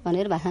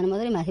भनेर भात खान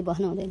मात्रै माथि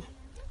बस्नु हुँदैन।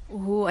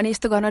 ओहो, अनि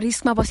यस्तो गर्न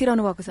रिस्कमा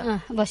बसिरहनु भएको छ?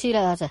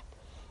 बसिरहेको छ।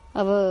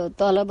 अब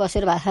तल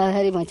बसेर भात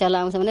खाँदाखेरि भैँचालो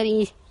आउँछ भनेर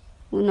यहीँ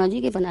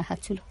नजिकै बनाएर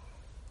खान्छु।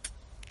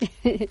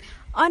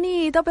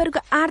 अनि तपाईँहरूको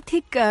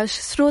आर्थिक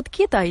स्रोत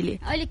के त अहिले?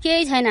 अहिले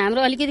केही छैन।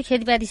 हाम्रो अलिकति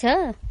खेतीपाती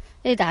छ,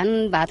 यही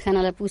धान भात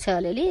खानलाई पुग्छ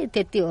अलिअलि,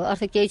 त्यति हो।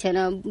 अर्थ केही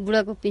छैन।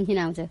 बुढाको पेन्सन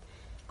आउँछ,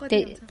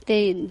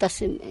 त्यही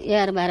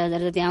 10-11-12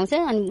 हजार जति आउँछ।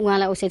 अनि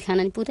उहाँलाई औषधि खान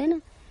नि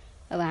पुग्दैन।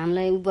 अब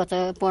हामीलाई बच्चा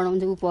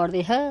पढाउँछ, ऊ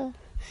पढ्दैछ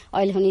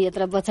अहिले पनि,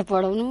 यत्र बच्चा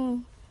पढाउनु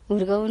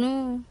हुर्काउनु।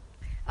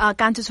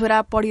 कान्छो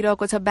छोरा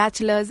पढिरहेको छ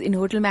ब्याचलर्स इन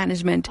होटल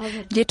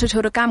म्यानेजमेन्ट। जेठो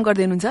छोरो काम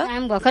गर्दै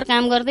हुनुहुन्छ? भर्खर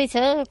काम गर्दैछ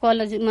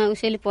कलेजमा,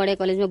 उसैले पढे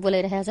कलेजमा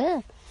बोलाइरहेको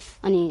छ।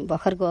 अनि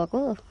भर्खर गएको,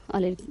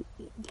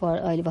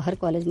 अहिले भर्खर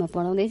कलेजमा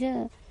पढाउँदैछ।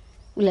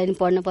 उसलाई नि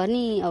पढ्नु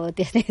पर्ने अब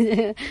त्यस्तै।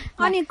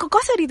 अनि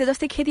कसरी त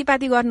जस्तै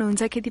खेतीपाती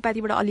गर्नुहुन्छ,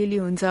 खेतीपातीबाट अलिअलि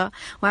हुन्छ,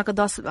 उहाँको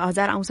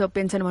 10,000 आउँछ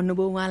पेन्सन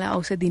भन्नुभयो, उहाँलाई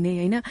औषधि दिने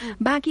होइन,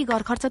 बाँकी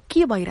घर खर्च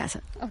के भइरहेछ?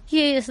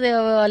 के यस्तै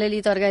अब अलिअलि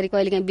तरकारी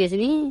कहिले काहीँ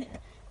बेच्ने,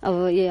 अब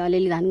यो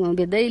अलिअलि धान गहुँ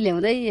बेच्दै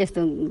ल्याउँदै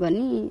यस्तो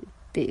गर्ने,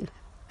 त्यही हो।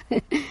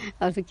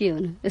 अब के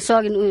हुनु,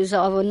 सकिनु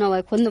अब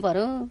नभए खोज्नु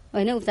पर्यो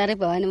होइन, उपचारै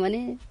भएन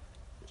भने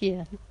के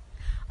गर्नु।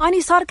 अनि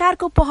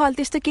सरकारको पहल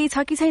त्यस्तो केही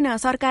छ कि छैन?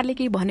 सरकारले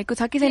केही भनेको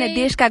छ कि छैन?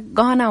 देशका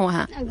गहना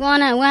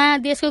उहाँ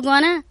देशको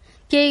गहना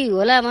केही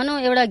होला भनौँ,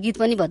 एउटा गीत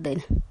पनि बज्दैन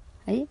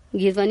है।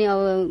 गीत पनि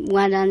अब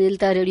उहाँ जान्जेल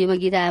त रेडियोमा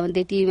गीत आयो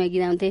भने, टिभीमा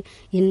गीत आउँथे,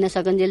 हिँड्न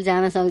सकन्जेल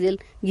जान सक्जेल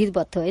गीत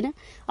बज्थ्यो होइन।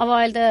 अब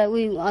अहिले त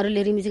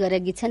अरूले रिमिक्स गरेर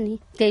गीत छन् नि,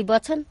 त्यही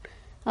बज्छन्।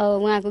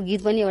 अब उहाँको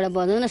गीत पनि एउटा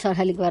बजाउन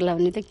सरकारले गर्ला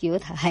भन्ने त के हो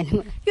थाहा छैन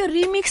मलाई। यो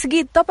रिमिक्स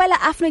गीत, तपाईँलाई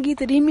आफ्नो गीत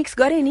रिमिक्स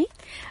गरे नि,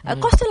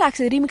 कस्तो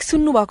लाग्छ? रिमिक्स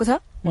सुन्नु भएको छ?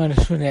 मैले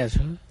सुनेको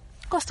छु।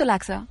 कस्तो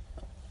लाग्छ?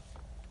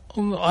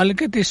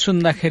 अलिकति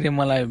सुन्दाखेरि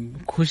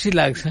मलाई खुसी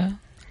लाग्छ।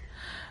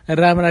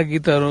 राम्रा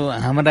गीतहरू,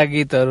 हाम्रा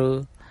गीतहरू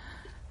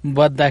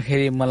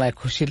बज्दाखेरि मलाई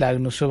खुसी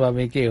लाग्नु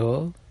स्वाभाविकै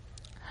हो।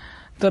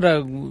 तर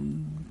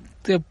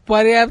त्यो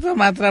पर्याप्त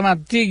मात्रामा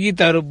ती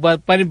गीतहरू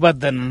पनि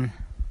बज्दैनन्।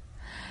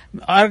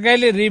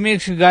 अर्कैले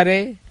रिमिक्स गरे,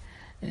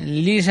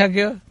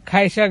 लिइसक्यो,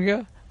 खाइसक्यो,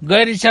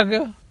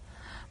 गरिसक्यो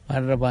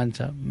भनेर भन्छ।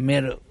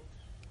 मेरो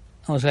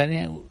आउँछ नि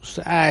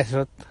आय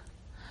स्रोत,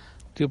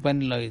 त्यो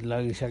पनि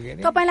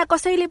लगिसके। तपाईँलाई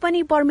कसैले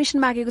पनि पर्मिसन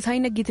मागेको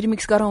छैन गीत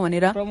रिमिक्स गरौँ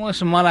भनेर?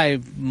 प्रमोसन मलाई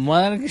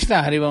मदन कृष्ण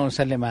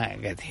हरिवंशले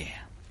मागेका थिए।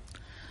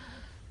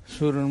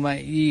 सुरुमा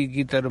यी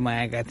गीतहरू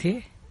मागेका थिए।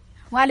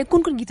 उहाँले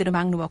कुन कुन गीतहरू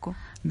माग्नु भएको?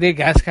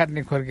 घाँस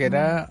काट्ने खुर्केर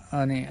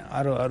अनि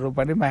अरू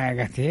पनि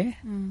मागेका थिए।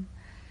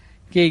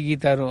 केही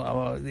गीतहरू अब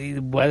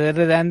बजेर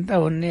जाने त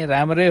हुने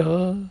राम्रै हो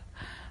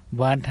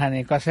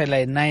भन्ठाने,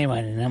 कसैलाई नाइ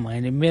भनेन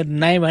मैले। मेरो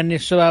नाइ भन्ने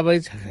स्वभावै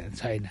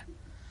छैन,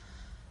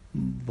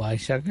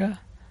 भइसक्यो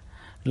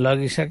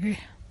लगिसके,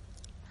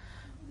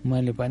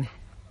 मैले पनि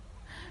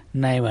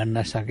नाइ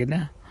भन्न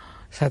सकिनँ।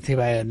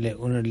 साथीभाइहरूले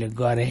उनीहरूले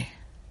गरे,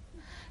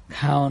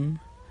 खाउन्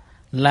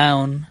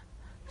लाउन्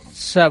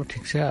सब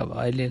ठिक छ। अब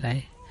अहिलेलाई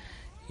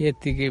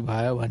यतिकै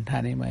भयो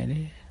भन्ठाने मैले।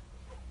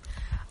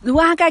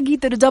 उहाँका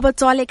गीतहरू जब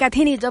चलेका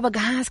थिए नि, जब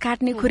घाँस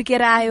काट्ने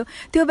खुर्केर आयो,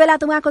 त्यो बेला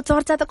त उहाँको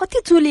चर्चा त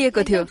कति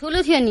चुलिएको थियो। ठुलो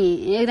थियो नि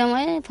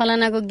एकदम,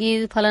 फलानाको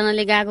गीत,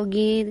 फलानाले गाएको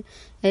गीत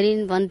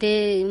हेरिन भन्थे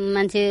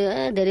मान्छे,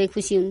 धेरै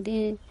खुसी हुन्थे।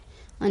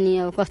 अनि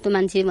अब कस्तो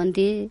मान्छे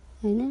भन्थे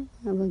होइन।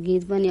 अब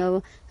गीत पनि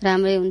अब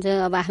राम्रै हुन्छ,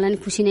 अब आफूलाई नि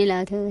खुसी नै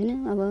लाग्थ्यो होइन।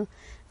 अब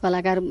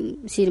कलाकार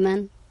श्रीमान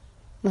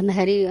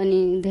भन्दाखेरि अनि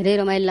धेरै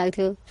रमाइलो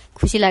लाग्थ्यो,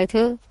 खुसी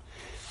लाग्थ्यो।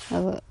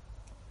 अब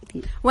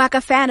उहाँका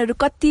फ्यानहरू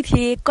कति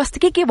थिए, कस्तो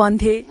के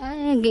भन्थे?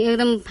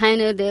 एकदम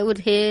फ्यानहरू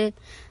उठे,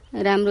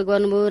 राम्रो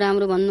गर्नुभयो,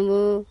 राम्रो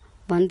भन्नुभयो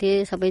भन्थे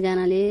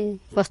सबैजनाले।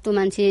 कस्तो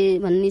मान्छे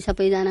भन्ने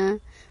सबैजना,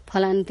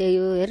 फलान त्यही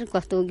हो हेर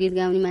कस्तो गीत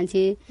गाउने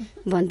मान्छे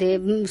भन्थे।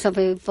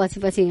 सबै पछि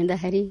पछि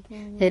हिँड्दाखेरि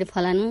हेर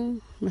फलानु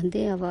भन्थे।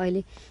 अब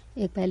अहिले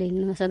एक पाइले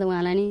हिँड्नु नसक्दा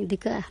उहाँलाई नि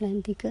दिक्क, आफूलाई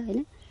नि दिक्क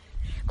होइन।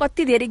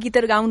 कति धेरै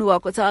गीतहरू गाउनु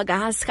भएको छ।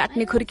 घाँस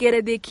काट्ने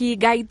खुर्केरदेखि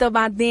गाई त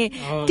बाँध्ने,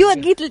 त्यो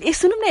गीत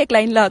सुनौँ न एक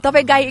लाइन ल।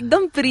 तपाईँ गाई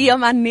एकदम प्रिय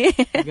मान्ने।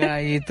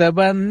 गाई त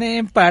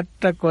बाँध्ने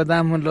पाटको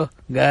दामुलो,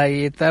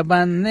 गाई त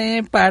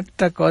बाँध्ने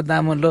पाटको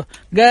दामुलो,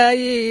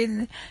 गाईले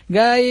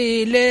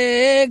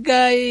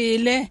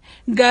गाईले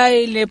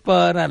गाईले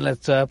पराल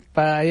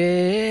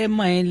चपाए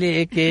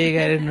मैले के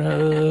गर्नु।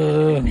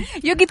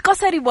 यो गीत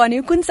कसरी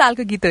बन्यो? कुन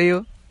सालको गीत हो यो?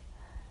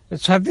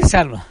 36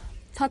 सालमा।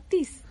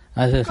 36?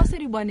 हजुर।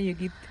 कसरी बन्यो यो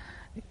गीत?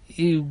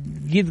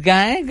 गीत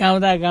गाएँ,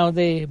 गाउँदा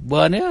गाउँदै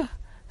बन्यो।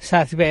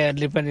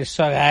 साथीभाइहरूले पनि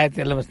सघाए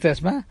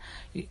त्यसमा।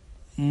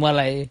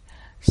 मलाई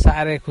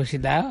साह्रै खुसी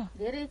लाग्यो।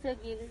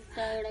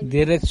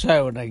 धेरै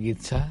 6वटा गीत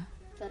छ।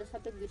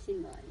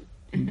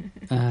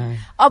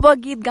 अब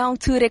गीत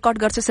गाउँछु, रेकर्ड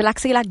गर्छु जस्तो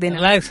लाग्छ कि लाग्दैन?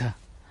 लाग्छ।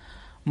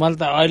 मलाई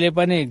त अहिले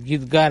पनि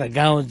गीत गाएर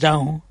गाउँ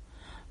जाउँ,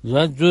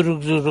 जुरुक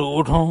जुरुक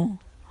उठौँ,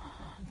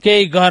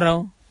 केही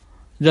गरौँ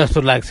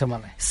जस्तो लाग्छ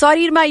मलाई।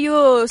 शरीरमा यो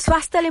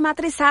स्वास्थ्यले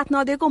मात्रै साथ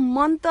नदिएको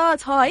मन त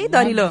छ है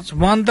दरिलो?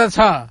 मन त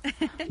छ,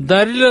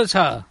 दरिलो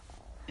छ।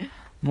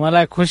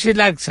 मलाई खुसी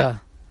लाग्छ,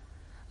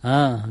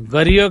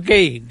 गरियो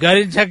केही,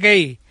 गरिन्छ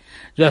केही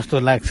जस्तो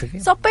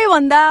लाग्छ।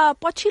 सबैभन्दा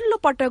पछिल्लो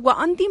पटक वा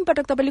अन्तिम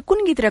पटक तपाईँले कुन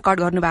गीत रेकर्ड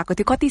गर्नु भएको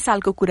थियो? कति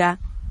सालको कुरा?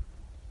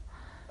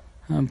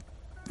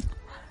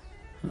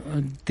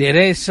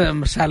 धेरै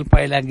साल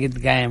पहिला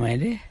गीत गाएँ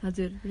मैले।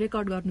 हजुर,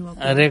 रेकर्ड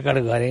गर्नुभएको? रेकर्ड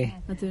गरेँ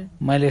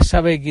मैले।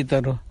 सबै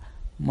गीतहरू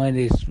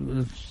मैले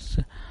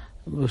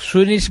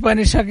सुनिस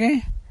पनि सकेँ,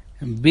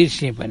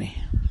 बिर्सेँ पनि।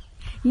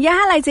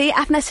 यहाँलाई चाहिँ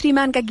आफ्ना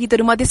श्रीमानका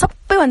गीतहरू मध्ये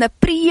सबैभन्दा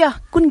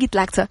प्रिय कुन गीत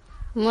लाग्छ?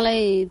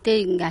 मलाई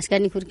त्यही घाँस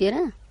काट्ने खुर्केर,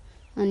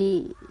 अनि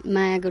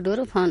मायाको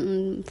डोरो,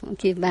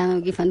 के बामा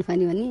कि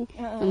फनफनी भन्ने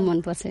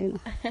मनपर्छ एकदम।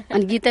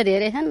 अनि गीत त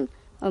धेरै छन्,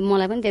 अब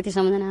मलाई पनि त्यति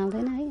सम्झना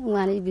आउँदैन है,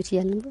 उहाँले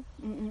बिर्सिहाल्नुभयो।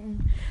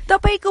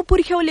 तपाईँको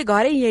पुर्ख्यौली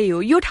घरै यही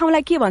हो, यो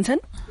ठाउँलाई के भन्छन्?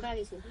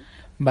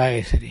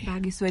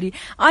 बागेश्वरी।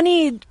 अनि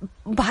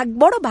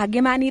बडो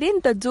भाग्यमानी रे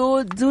नि त,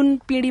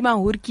 जुन पिँढीमा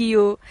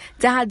हुर्कियो,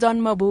 जहाँ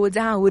जन्म भयो,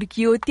 जहाँ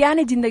हुर्कियो, त्यहाँ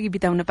नै जिन्दगी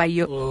बिताउन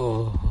पाइयो।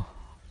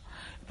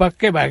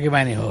 पक्कै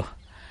भाग्यमानी हो।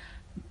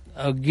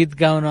 गीत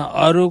गाउन,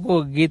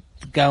 अरूको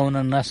गीत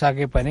गाउन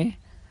नसके पनि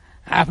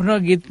आफ्नो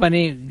गीत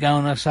पनि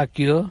गाउन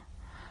सकियो।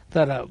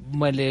 तर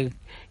मैले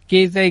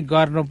केही चाहिँ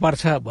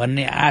गर्नुपर्छ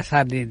भन्ने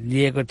आशा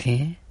लिएको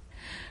थिएँ,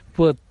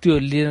 त्यो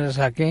लिन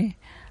सकेँ,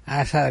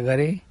 आशा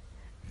गरेँ,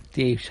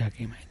 त्यही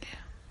सकेँ मैले।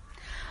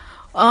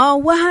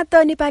 उहाँ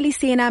त नेपाली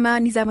सेनामा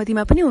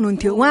निजामतीमा पनि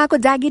हुनुहुन्थ्यो। उहाँको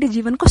जागिरी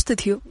जीवन कस्तो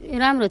थियो?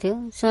 राम्रो थियो,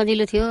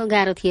 सजिलो थियो,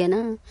 गाह्रो थिएन।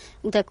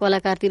 उता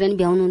कलाकारतिर नि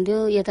भ्याउनुहुन्थ्यो,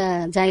 यता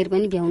जागिर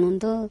पनि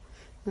भ्याउनुहुन्थ्यो,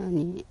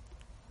 अनि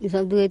यो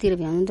सब दुवैतिर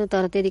भ्याउनुहुन्थ्यो।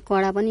 तर त्यति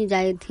कडा पनि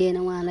जागिर थिएन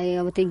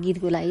उहाँलाई, अब त्यो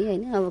गीतको लागि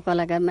होइन। अब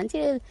कलाकार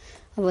मान्छे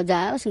अब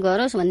जाओस्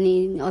गरोस्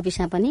भन्ने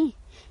अफिसमा पनि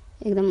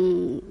एकदम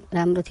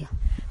राम्रो थियो।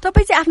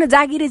 तपाईँ चाहिँ आफ्नो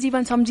जागिरे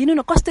जीवन सम्झिनु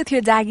न, कस्तो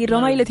थियो जागिर?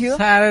 रमाइलो थियो?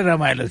 साह्रै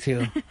रमाइलो थियो,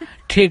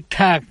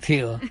 ठिकठाक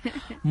थियो।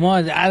 म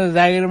आज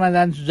जागिरमा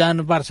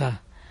जानुपर्छ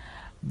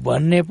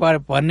भन्ने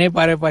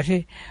परेपछि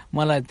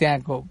मलाई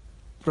त्यहाँको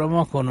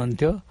प्रमुख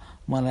हुनुहुन्थ्यो,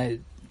 मलाई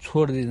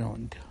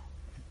छोडिदिनुहुन्थ्यो,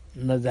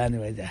 नजाने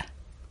भए जा।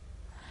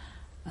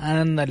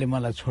 आनन्दले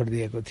मलाई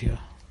छोडिदिएको थियो।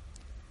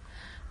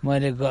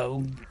 मैले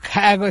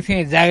खाएको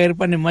थिएँ, जागिर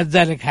पनि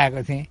मजाले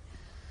खाएको थिएँ,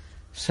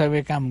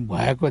 सबै काम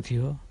भएको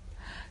थियो,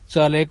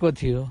 चलेको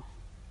थियो।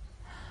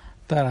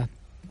 तर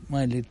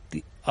मैले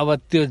अब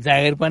त्यो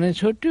जागिर पनि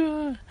छुट्यो,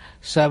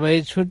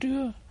 सबै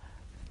छुट्यो,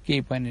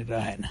 केही पनि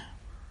रहेन।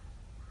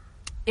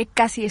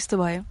 एक्कासी यस्तो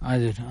भयो?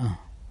 हजुर।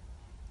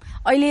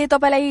 अहिले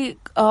तपाईँलाई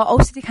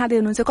औषधि खाँदै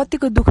हुनुहुन्छ,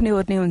 कतिको दुख्ने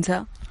ओर्ने हुन्छ?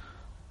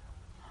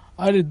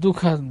 अलि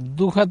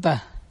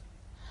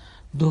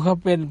दुःख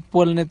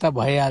पोल्ने त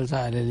भइहाल्छ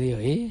अलिअलि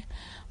है।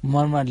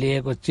 मनमा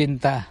लिएको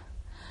चिन्ता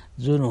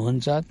जुन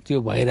हुन्छ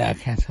त्यो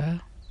भइराखेको छ।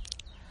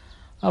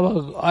 अब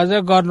अझ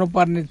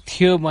गर्नुपर्ने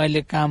थियो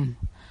मैले काम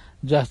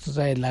जस्तो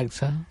चाहिँ लाग्छ।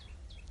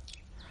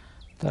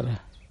 तर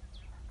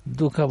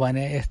दुःख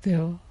भने यस्तै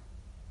हो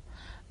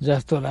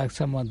जस्तो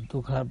लाग्छ। म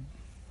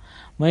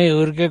दुःखमै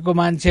हुर्केको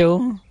मान्छे हो,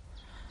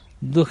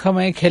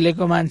 दुःखमै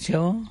खेलेको मान्छे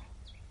हो।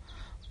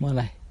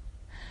 मलाई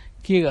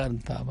के गर्नु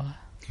त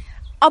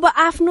अब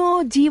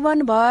आफ्नो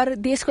जीवनभर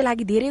देशको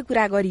लागि धेरै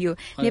कुरा गरियो।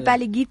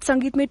 नेपाली गीत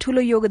संगीतमै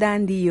ठूलो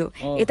योगदान दिइयो।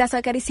 यता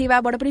सरकारी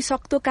सेवाबाट पनि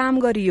सक्दो काम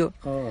गरियो।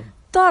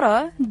 तर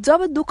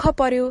जब दुःख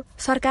पर्यो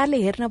सरकारले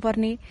हेर्न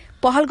पर्ने,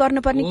 पहल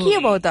गर्न पर्ने के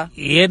भयो त?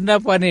 हेर्न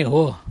पर्ने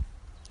हो।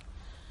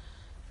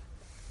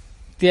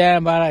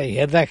 त्यहाँबाट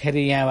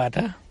हेर्दाखेरि यहाँबाट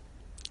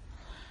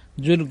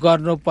जुन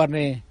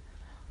गर्नुपर्ने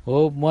हो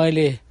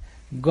मैले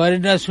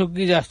गरिनछु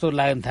कि जस्तो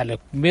लाग्न थाल्यो।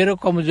 मेरो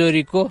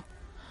कमजोरीको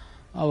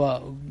अब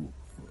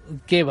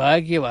के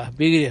भयो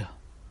बिग्रियो,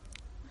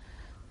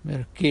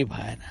 मेरो केही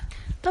भएन।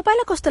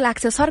 तपाईलाई कस्तो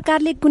लाग्छ?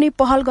 सरकारले कुनै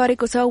पहल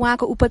गरेको छ?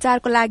 उहाँको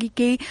उपचारको लागि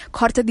केही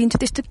खर्च दिन्छ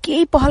त्यस्तो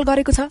केही पहल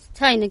गरेको छ?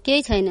 छैन,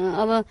 केही छैन।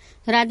 अब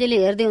राज्यले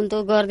हेर्दै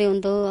हुन्थ्यो, गर्दै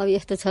हुन्थ्यो। अब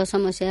यस्तो छ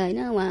समस्या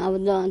होइन। उहाँ अब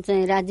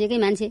चाहिँ राज्यकै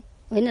मान्छे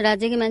होइन,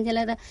 राज्यकै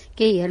मान्छेलाई त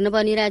केही हेर्न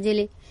पर्ने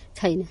राज्यले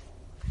छैन।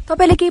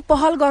 तपाईँले केही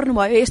पहल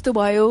गर्नुभयो, यस्तो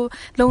भयो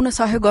लौन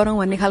सहयोग गरौँ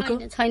भन्ने खालको?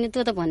 छैन,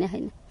 त्यो त भने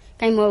छैन।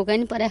 कहीँ मौका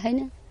नि परेको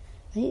छैन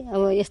है।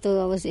 अब यस्तो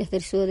अब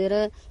यसरी सोधेर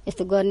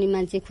यस्तो गर्ने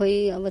मान्छे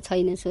खोइ अब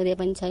छैन, सोधे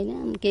पनि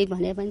छैन, केही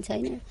भने पनि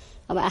छैन।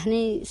 अब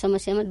आफ्नै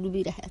समस्यामा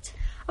डुबिरहेको छ।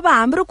 अब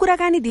हाम्रो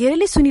कुराकानी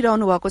धेरैले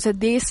सुनिरहनु भएको छ।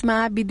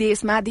 देशमा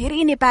विदेशमा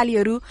धेरै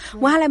नेपालीहरू,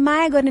 उहाँलाई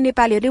माया गर्ने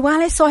नेपालीहरूले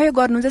उहाँलाई सहयोग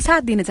गर्नुहुन्छ,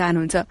 साथ दिन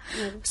चाहनुहुन्छ।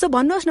 सो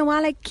भन्नुहोस् न,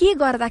 उहाँलाई के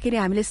गर्दाखेरि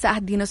हामीले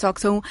साथ दिन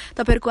सक्छौँ?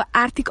 तपाईँहरूको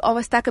आर्थिक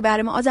अवस्थाको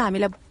बारेमा अझ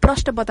हामीलाई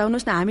प्रश्न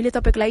बताउनुहोस् न। हामीले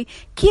तपाईँको लागि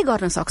के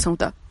गर्न सक्छौँ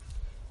त?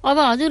 अब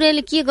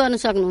हजुरहरूले के गर्न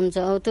सक्नुहुन्छ?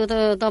 अब त्यो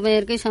त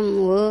तपाईँहरूकै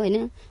हो होइन।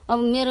 अब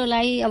मेरो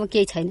लागि अब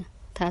केही छैन,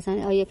 थाहा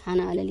छैन। अब यो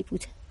खाना अलिअलि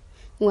पुग्छ,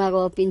 उहाँको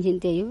पेन्सन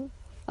त्यही हो।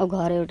 अब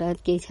घर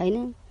एउटा केही छैन।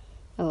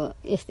 अब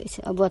यस्तै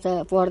छ। अब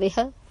बच्चा पढ्दैछ,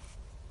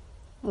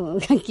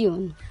 अब के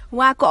भन्नु।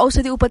 उहाँको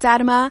औषधि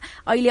उपचारमा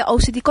अहिले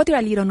औषधि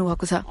कतिवटा लिइरहनु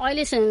भएको छ?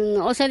 अहिले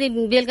औषधि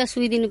बेलुका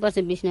सुई दिनुपर्छ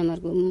 20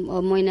 नम्बरको।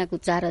 अब महिनाको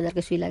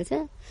 4000को सुई लाग्छ।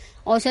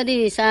 औषधि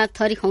 7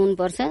 थरी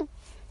खुवाउनुपर्छ।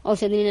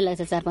 औषधि नै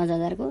लाग्छ 4-5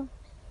 हजारको।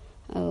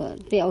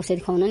 अब त्यो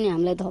औषधि खुवाउन नि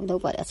हामीलाई धपधप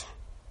परेको छ।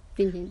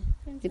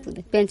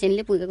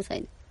 पेन्सनले पुगेको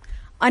छैन।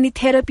 अनि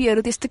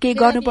थेरापीहरू त्यस्तो केही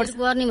गर्नुपर्छ?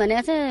 गर्ने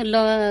भनेको छ। ल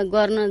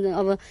गर्न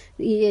अब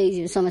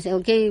यही समस्या हो।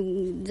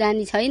 केही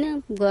जानी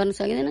छैन, गर्न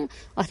सकिँदैन।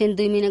 अस्ति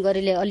 2 महिना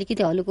गरेर अलिकति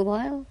हल्लुको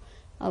भयो।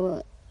 अब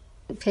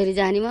फेरि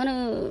जाने भन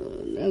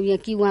यहाँ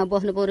कि उहाँ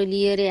बस्नु पर्यो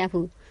लिएर,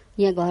 आफू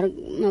यहाँ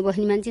घरमा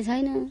बस्ने मान्छे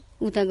छैन।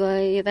 उता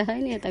गए यता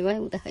छैन, यता गए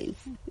उता छैन।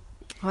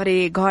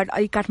 अरे घर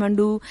अलि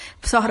काठमाडौँ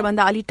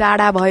सहरभन्दा अलि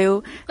टाढा भयो।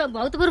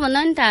 भौतपुर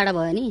भन्दा नि टाढा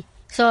भयो नि।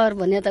 सहर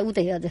भन्ने त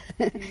उतै हजुर,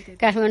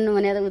 काठमाडौँ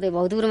भने त उतै,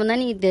 भौतपुर भन्दा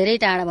नि धेरै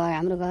टाढा भयो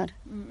हाम्रो घर।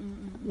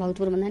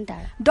 भौतपुर भन्दा नि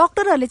टाढा।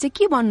 डाक्टरहरूले चाहिँ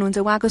के भन्नुहुन्छ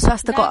उहाँको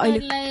स्वास्थ्यको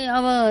अहिले?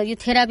 अब यो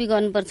थेरापी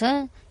गर्नुपर्छ,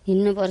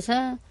 हिँड्नुपर्छ,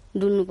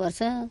 डुल्नुपर्छ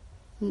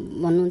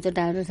भन्नुहुन्छ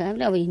डाक्टर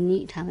साहबले। अब हिँड्ने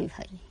ठाउँमै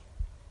छैन,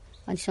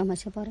 अनि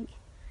समस्या पर्यो कि।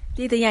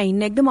 त्यही त, यहाँ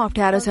हिँड्न एकदम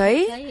अप्ठ्यारो छ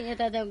है।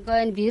 यता गयो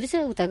भने भिड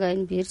छ, उता गयो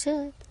भने भिड छ।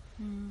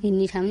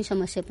 हिँड्ने ठाउँ नि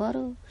समस्या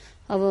पर्यो।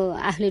 अब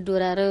आफूले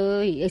डोराएर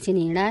एकछिन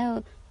हिँडायो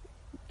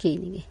केही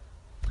नि।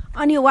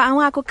 अनि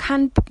उहाँको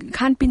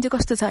खानपिन चाहिँ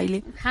कस्तो छ अहिले?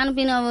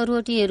 खानपिन अब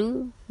रोटीहरू,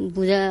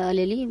 भुजा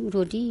अलिअलि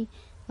रोटी,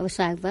 अब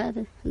सागपात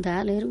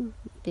दालहरू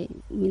त्यही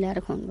मिलाएर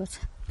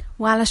खुवाउनुपर्छ।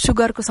 उहाँलाई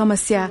सुगरको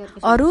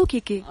समस्या, अरू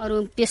के?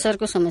 अरू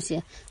प्रेसरको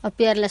समस्या। अब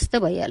प्यारलेस त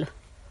भइहाल्यो।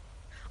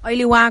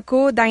 अहिले उहाँको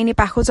दाहिने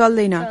पाखो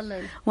चल्दैन।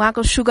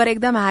 उहाँको सुगर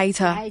एकदम हाई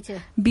छ,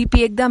 बिपी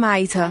एकदम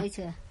हाई छ।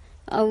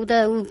 अब उता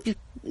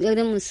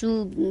एकदम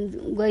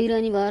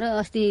गइरहने भएर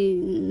अस्ति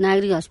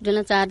नागरिक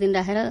हस्पिटलमा 4 दिन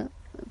राखेर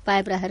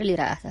पाइप राखेर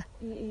लिएर आएको छ।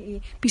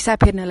 पिसाब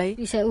फेर्नलाई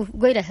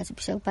गइरहेको छ,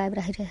 पिसाब पाइप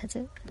राखिरहेको छ।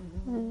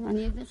 अनि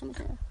एकदम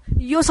समस्या।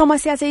 यो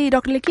समस्या चाहिँ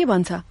डाक्टरले के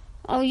भन्छ?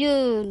 अब यो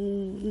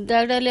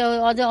डाक्टरले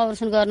अझ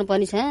अपरेसन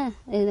गर्नुपर्ने छ,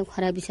 एकदम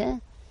खराबी छ।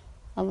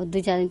 अब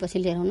 2-4 दिनपछि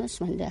लिएर आउनुहोस्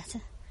भनिरहेको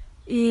छ।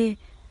 ए,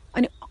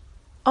 अनि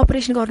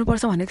अपरेसन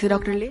गर्नुपर्छ भनेको छ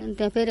डाक्टरले?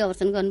 त्यहाँ फेरि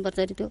अपरेसन गर्नुपर्छ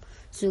अरे त्यो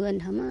सुगर्ने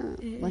ठाउँमा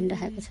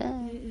भनिरहेको छ।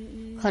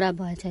 खराब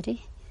भएछ अरे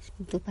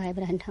त्यो पाइप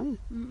राख्ने ठाउँ।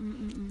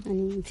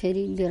 अनि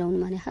फेरि लिएर आउनु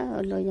भनेको,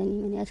 लैजाने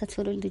भनेको छ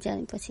छोरोले 2-4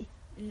 दिनपछि।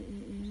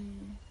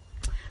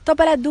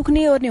 तपाईँलाई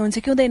दुख्ने ओर्ने हुन्छ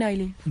कि हुँदैन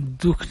अहिले?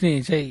 दुख्ने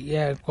चाहिँ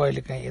यहाँ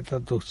कहिले काहीँ यता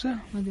दुख्छ,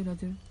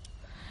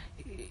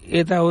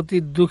 यताउति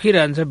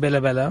दुखिरहन्छ, बेला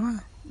बेलामा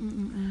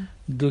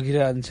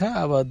दुखिरहन्छ।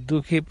 अब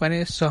दुखी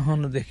पनि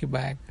सहनुदेखि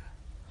बाहेक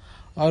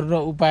अरू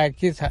उपाय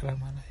के छ र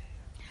मलाई?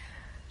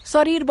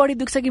 शरीर बढी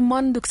दुख्छ कि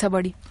मन दुख्छ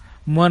बढी?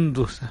 मन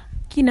दुख्छ।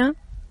 किन?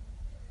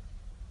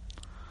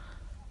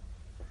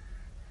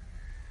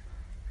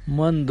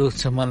 मन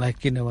दुख्छ मलाई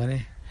किनभने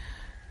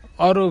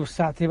अरू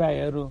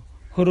साथीभाइहरू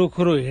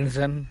खुरुखुरु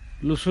हिँड्छन्,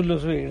 लुसु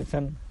लुसु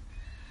हिँड्छन्,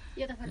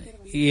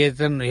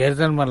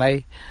 हेर्छन् मलाई,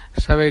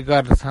 सबै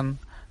गर्छन्,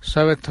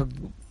 सबै थोक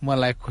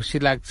मलाई खुसी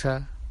लाग्छ।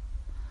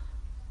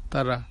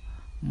 तर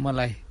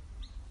मलाई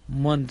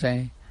मन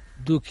चाहिँ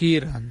दुखी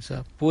रहन्छ,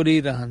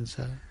 पोरिरहन्छ,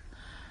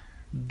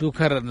 दुःख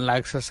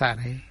लाग्छ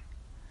साह्रै।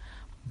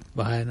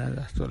 भएन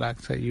जस्तो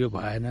लाग्छ, यो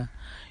भएन,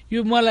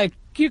 यो मलाई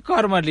के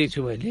कर्म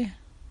लिन्छु मैले,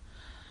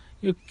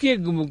 यो के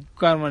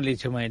कर्म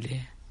लिन्छु मैले,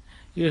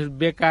 यो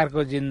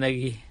बेकारको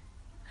जिन्दगी,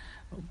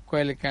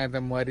 कहिले काहीँ त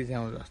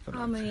मरिजाउँ जस्तो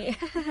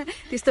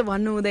लाग्छ। त्यस्तो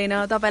भन्नु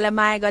हुँदैन। तपाईँलाई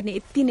माया गर्ने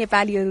यति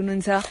नेपालीहरू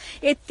हुनुहुन्छ,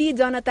 यति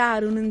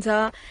जनताहरू हुनुहुन्छ।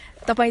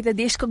 तपाईँ त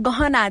देशको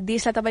गहना,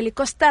 देशलाई तपाईँले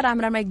कस्ता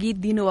राम्रा राम्रा गीत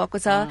दिनुभएको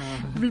छ।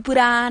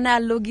 पुराना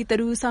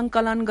लोकगीतहरू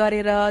सङ्कलन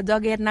गरेर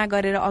जगेर्ना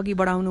गरेर अघि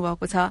बढाउनु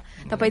भएको छ।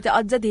 तपाईँ त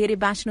अझ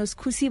धेरै बाँच्नुहोस्,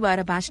 खुसी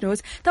भएर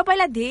बाँच्नुहोस्।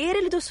 तपाईँलाई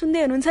धेरैले जो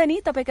सुन्दै हुनुहुन्छ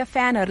नि, तपाईँका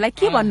फ्यानहरूलाई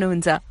के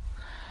भन्नुहुन्छ?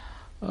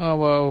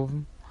 अब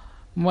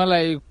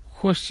मलाई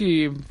खुसी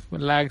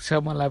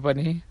लाग्छ, मलाई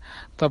पनि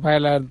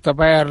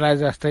तपाईँहरूलाई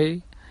जस्तै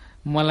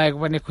मलाई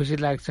पनि खुसी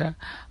लाग्छ।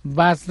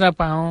 बाँच्न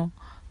पाऊँ,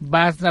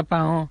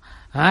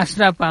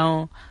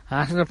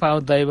 हाँस्न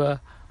पाऊँ दैव,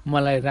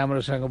 मलाई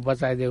राम्रोसँग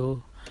बचाइदेऊ,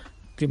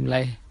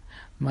 तिमीलाई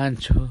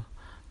मान्छु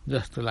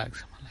जस्तो लाग्छ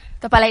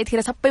मलाई। तपाईँलाई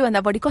यतिखेर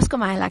सबैभन्दा बढी कसको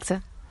माया लाग्छ?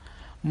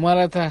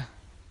 मलाई त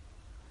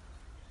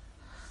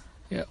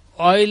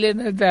अहिले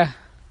नै त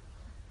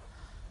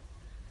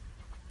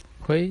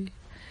खोइ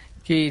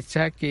के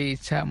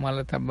इच्छा,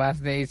 मलाई त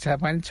बाँच्ने इच्छा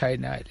पनि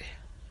छैन अहिले।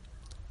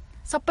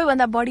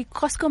 सबैभन्दा बढी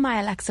कसको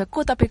माया लाग्छ? को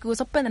तपाईँको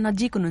सबैभन्दा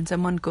नजिक हुनुहुन्छ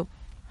मनको?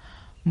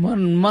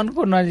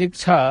 मनको नजिक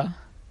छ,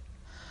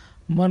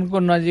 मनको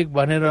नजिक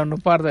भनिरहनु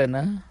पर्दैन,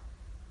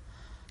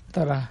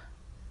 तर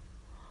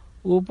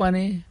ऊ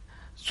पनि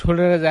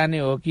छोडेर जाने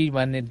हो कि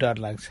भन्ने डर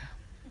लाग्छ।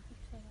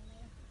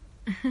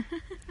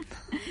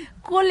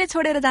 कसले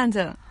छोडेर जान्छ?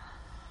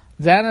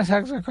 जान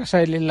सक्छ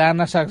कसैले,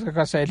 लान सक्छ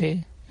कसैले,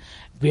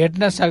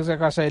 भेट्न सक्छ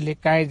कसैले,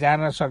 काहीँ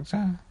जान सक्छ,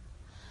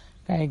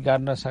 काहीँ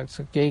गर्न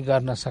सक्छ, केही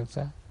गर्न सक्छ।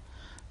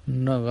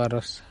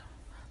 नगरोस्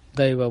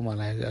दैव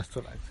मलाई जस्तो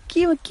लाग्छ।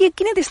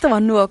 किन त्यस्तो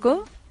भन्नुभएको?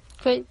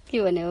 खोइ के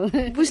भने हो,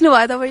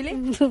 बुझ्नुभयो तपाईँले?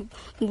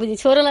 बुझी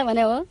छोरालाई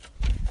भने हो।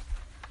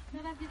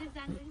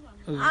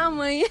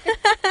 आमै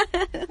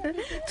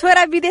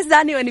छोरा विदेश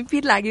जाने भने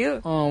पिर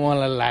लाग्यो?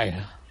 मलाई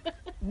लाग्यो।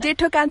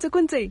 जेठो कान्छो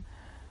कुन चाहिँ?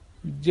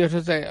 जेठो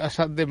चाहिँ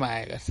असाध्यै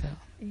माया गर्छ,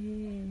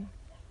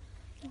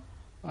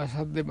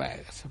 असाध्यै माया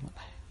गर्छ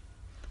मलाई।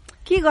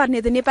 के गर्ने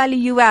त, नेपाली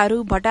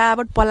युवाहरू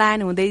भटाभट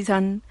पलायन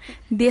हुँदैछन्,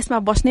 देशमा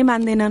बस्नै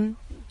मान्दैनन्।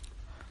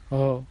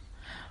 हो,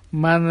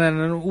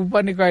 मान्दैनन्। ऊ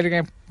पनि कहिले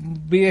काहीँ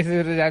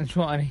विदेशतिर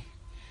जान्छु अनि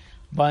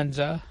भन्छ।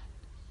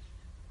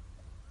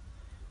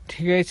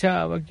 ठिकै छ,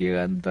 अब के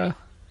गर्नु त,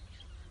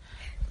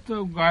 त्यो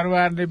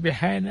घरबारले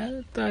बिहाएन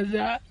त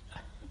जा।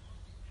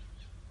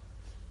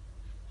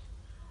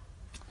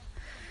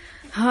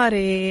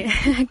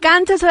 अरे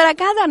कान्छो छोरा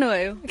कहाँ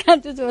जानुभयो?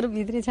 कान्छो छोरा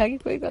भित्री छ कि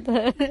कोही कता।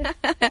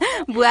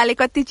 बुवाले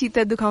कति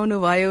चित्त दुखाउनु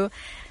भयो।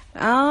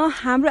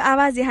 हाम्रो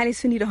आवाज यहाँले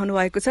सुनिरहनु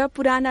भएको छ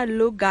पुराना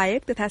लोक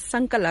गायक तथा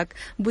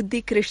संकलक बुद्धि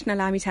कृष्ण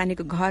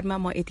लामिछानेको घरमा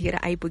म यतिखेर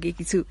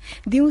आइपुगेकी छु।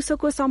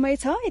 दिउँसोको समय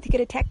छ,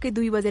 यतिखेर ठ्याक्कै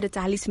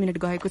 2:40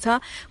 गएको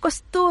छ।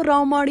 कस्तो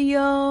रमणीय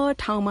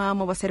ठाउँमा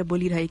म बसेर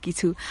बोलिरहेकी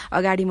छु।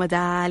 अगाडि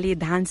मजाले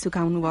धान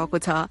सुकाउनु भएको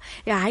छ।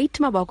 यो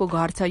हाइटमा भएको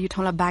घर छ। यो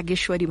ठाउँलाई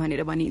बागेश्वरी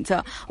भनेर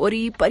भनिन्छ।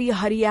 वरिपरि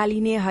हरियाली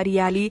नै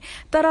हरियाली,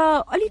 तर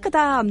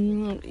अलिकता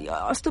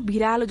यस्तो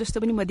भिरालो जस्तो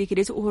पनि म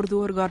देखिरहेछु। ओहोर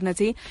दोहोर गर्न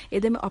चाहिँ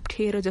एकदमै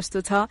अप्ठ्यारो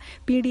जस्तो छ।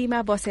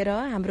 पिँढीमा बसेर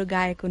हाम्रो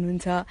गायक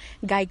हुनुहुन्छ,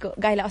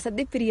 गाईलाई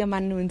असाध्यै प्रिय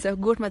मान्नुहुन्छ,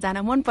 गोठमा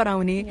जान मन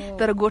पराउने,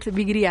 तर गोठ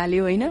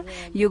बिग्रिहाल्यो होइन।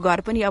 यो घर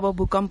पनि अब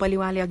भूकम्पले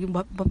उहाँले अघि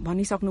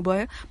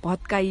भनिसक्नुभयो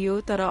भत्काइयो,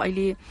 तर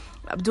अहिले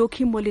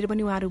जोखिम बोलेर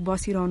पनि उहाँहरू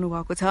बसिरहनु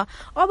भएको छ।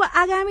 अब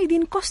आगामी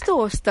दिन कस्तो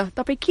होस् त,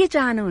 तपाईँ के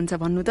चाहनुहुन्छ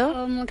भन्नु त?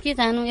 म के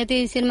चाहनु,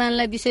 यति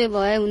श्रीमानलाई विषय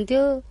भए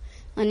हुन्थ्यो,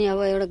 अनि अब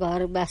एउटा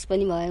घर बास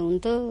पनि भए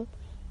हुन्थ्यो,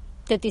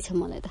 त्यति छ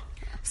मलाई त।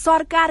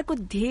 सरकारको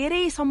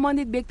धेरै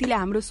सम्बन्धित व्यक्तिले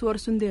हाम्रो स्वर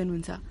सुन्दै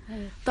हुनुहुन्छ।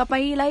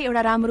 तपाईलाई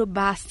एउटा राम्रो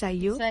बास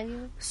चाहियो,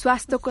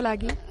 स्वास्थ्यको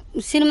लागि।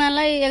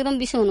 श्रीमानलाई एकदम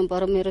विषय हुनु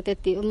पर्यो मेरो,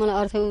 त्यति मलाई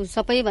अर्थ।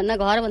 सबैभन्दा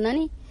घरभन्दा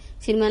नि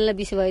श्रीमानलाई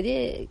विषय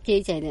भइदिए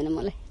केही चाहिँदैन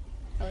मलाई।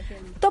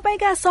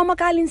 तपाईका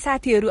समकालीन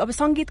साथीहरू, अब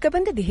संगीतका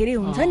पनि त धेरै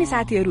हुन्छ नि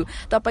साथीहरू।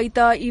 तपाईँ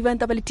त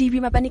इभन तपाईँले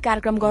टिभीमा पनि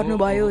कार्यक्रम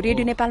गर्नुभयो,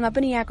 रेडियो नेपालमा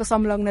पनि यहाँको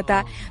संलग्नता।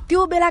 त्यो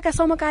बेलाका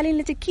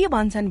समकालीनले चाहिँ के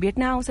भन्छन्?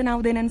 भेट्न आउँछन्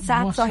आउँदैनन्?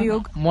 साथ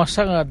सहयोग?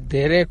 मसँग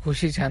धेरै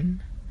खुसी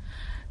छन्,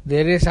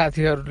 धेरै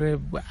साथीहरूले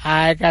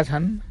आएका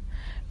छन्,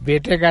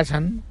 भेटेका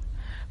छन्,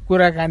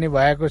 कुराकानी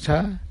भएको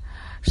छ।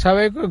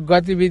 सबैको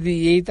गतिविधि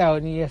यही त हो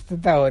नि, यस्तो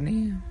त हो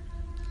नि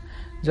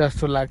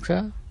जस्तो लाग्छ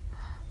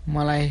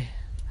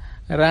मलाई।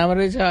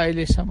 राम्रै छ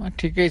अहिलेसम्म,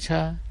 ठिकै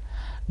छ।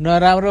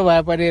 नराम्रो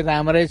भए पनि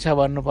राम्रै छ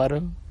भन्नु पर्यो,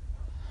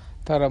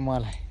 तर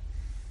मलाई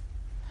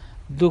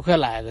दुःख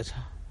लागेको छ।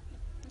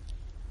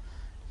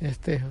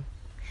 यस्तै हो।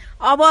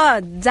 अब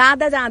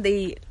जाँदा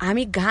जाँदै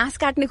हामी घाँस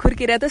काट्ने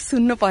खुर्केर त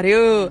सुन्नु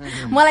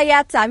पर्यो। मलाई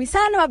याद छ हामी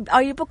सानोमा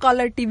अहिले पो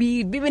कलर टिभी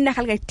विभिन्न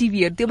खालका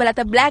टिभीहरू त्यो बेला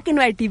त ब्ल्याक एन्ड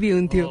व्हाइट टिभी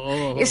हुन्थ्यो।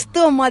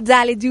 यस्तो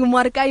मजाले जिउ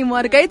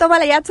मर्काई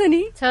तपाईँलाई याद छ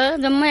नि? छ,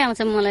 जम्मै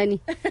आउँछ मलाई नि।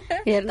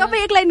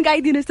 तपाईँ एक लाइन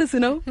गाइदिनुहोस् त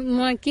सुनौ।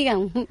 म के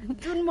गाउँ?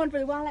 जुन मन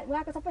पर्यो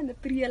उहाँको सबैभन्दा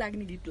प्रिय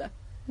लाग्ने गीत ल।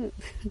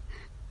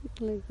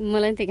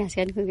 मलाई त्यही घाँस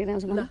काट्ने खुर्केर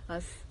आउँछ।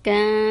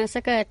 घाँस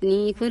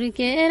काट्ने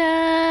खुर्केर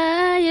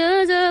यो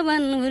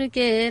जोबन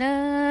हुर्केर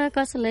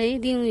कसलाई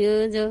दिउँ यो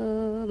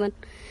जोबन,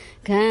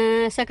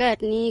 घाँस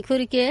काट्ने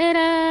खुर्केर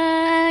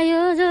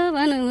यो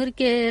जोबन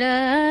हुर्केर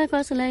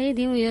कसलाई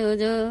दिउँ यो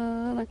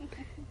जोबन।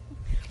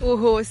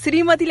 ओहो,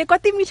 श्रीमतीले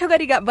कति मिठो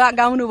गरी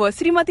गाउनु भयो।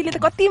 श्रीमतीले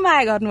त कति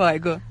माया गर्नु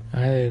भएको।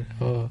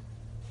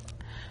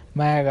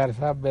 माया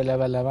गर्छ, बेला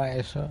बेलामा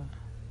यसो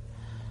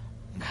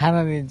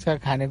खाना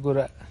दिन्छ,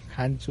 खानेकुरा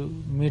खान्छु,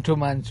 मिठो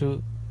मान्छु।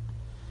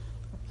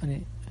 अनि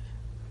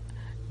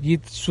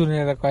गीत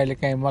सुनेर कहिले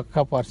काहीँ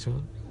मक्क पर्छु।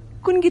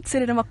 कुन गीत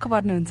सुनेर मक्क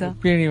पर्नुहुन्छ?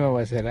 पिँढीमा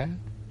बसेर।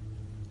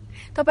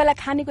 तपाईँलाई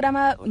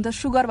खानेकुरामा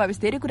सुगर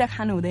भएपछि धेरै कुरा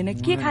खानु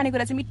हुँदैन, के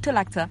खानेकुरा चाहिँ मिठो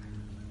लाग्छ?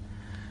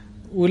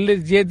 उसले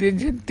जे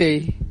दिन्छ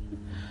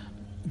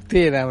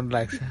त्यही राम्रो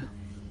लाग्छ।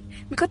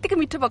 कतिको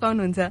मिठो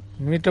पकाउनुहुन्छ?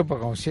 मिठो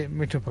पकाउँछ।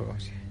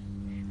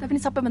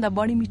 तपाईँ सबैभन्दा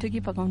बढी मिठो के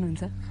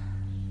पकाउनुहुन्छ?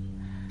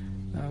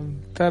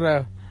 तर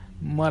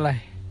मलाई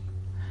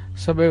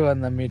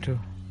सबैभन्दा मिठो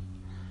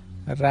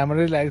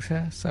राम्रै लाग्छ,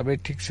 सबै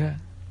ठिक छ।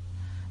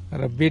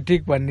 र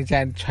बेठिक भन्ने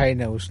चाहिँ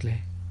छैन, उसले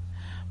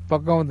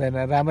पकाउँदैन,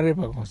 राम्रै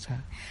पकाउँछ।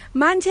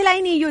 मान्छेलाई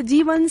नि यो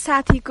जीवन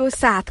साथीको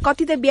साथ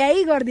कति त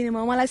बिहाई गर्दिन,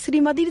 मलाई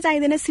श्रीमती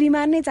चाहिँदैन,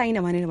 श्रीमान नै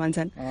चाहिन भनेर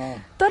भन्छन्।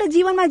 तर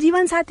जीवनमा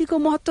जीवन साथीको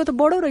महत्व त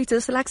बडो रहेछ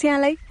जस्तो लाग्छ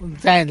यहाँलाई?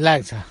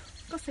 लाग्छ।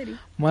 कसरी?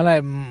 मलाई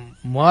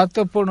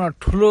महत्वपूर्ण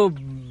ठुलो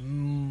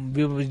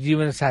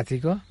जीवन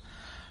साथीको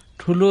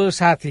ठुलो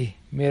साथी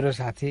मेरो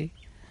साथी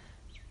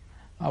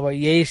अब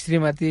यही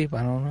श्रीमती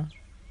भनौँ न,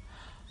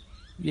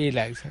 यही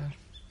लाग्छ,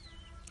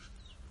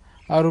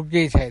 अरू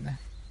केही छैन।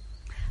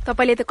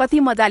 तपाईँले त कति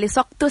मजाले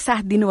सक्दो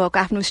साथ दिनुभएको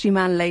आफ्नो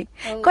श्रीमानलाई।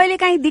 कहिले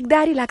काहीँ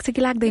दिगदारी लाग्छ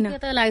कि लाग्दैन?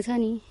 त लाग्छ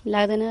नि,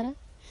 लाग्दैन र?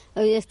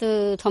 अब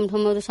यस्तो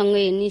ठाउँमा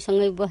सँगै हिँड्ने,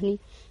 सँगै बस्ने,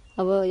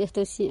 अब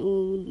यस्तो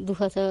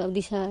दुःख छ,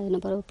 दिशा हेर्नु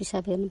पर्यो,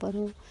 पिसाब हेर्नु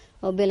पर्यो,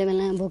 अब बेला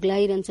बेला भोक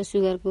लागिरहन्छ,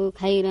 सुगरको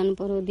खाइरहनु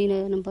पर्यो,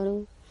 दिइरहनु पर्यो,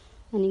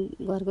 अनि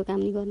घरको काम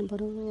नि गर्नु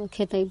पर्यो,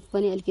 खेती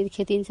पनि अलिकति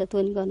खेती छ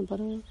त्यो नि गर्नु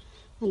पर्यो,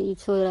 अनि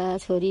छोरा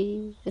छोरी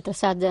यता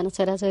 7 जना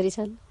छोराछोरी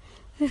छन्।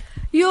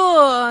 यो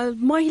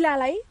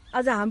महिलालाई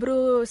अझ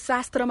हाम्रो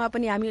शास्त्रमा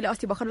पनि हामीले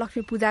अस्ति भर्खर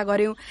लक्ष्मी पूजा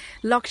गर्यौं,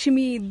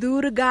 लक्ष्मी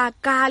दुर्गा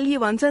काली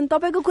भन्छन्।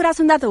 तपाईँको कुरा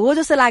सुन्दा त हो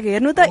जस्तो लाग्यो।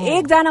 हेर्नु त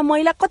एकजना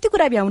महिला कति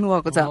कुरा भ्याउनु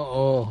भएको छ।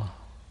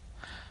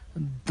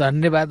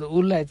 धन्यवाद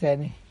उसलाई चाहिँ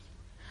नि,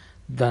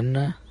 धन्न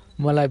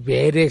मलाई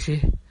भ्याइरहेछ,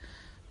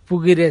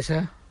 पुगिरहेछ,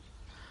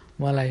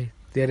 मलाई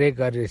धेरै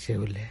गरिरहेछ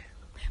उसले।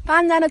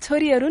 5 जना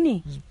छोरीहरू नि,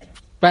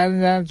 5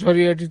 जना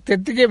छोरीहरू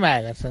त्यत्तिकै माया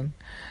गर्छन्,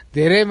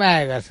 धेरै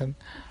माया गर्छन्।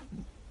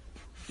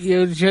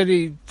 यो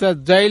छोरी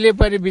त जहिले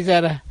पनि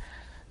बिचरा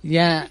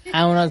यहाँ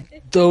आउन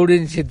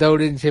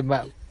दौडिन्छ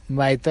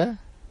माइत,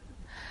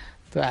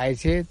 त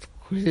आइछ,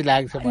 खुसी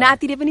लाग्छ।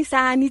 नातिले पनि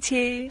सानी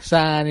छे,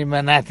 सानीमा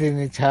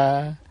नातिनी छ।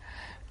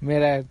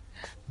 मेरा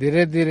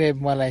धीरे धीरे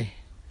मलाई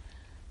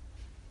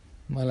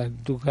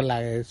दुःख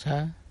लागेको छ,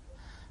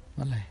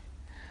 मलाई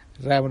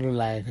राम्रो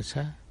लागेको छ,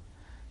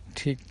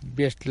 ठिक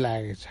बेस्ट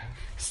लागेको छ।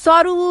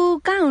 सरु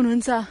कहाँ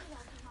हुनुहुन्छ?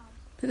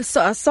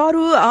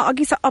 सरु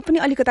अघि पनि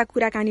अलिकता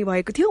कुराकानी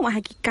भएको थियो।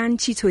 उहाँकी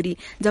कान्छी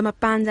छोरी, जम्मा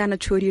 5 जना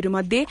छोरीहरू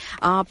मध्ये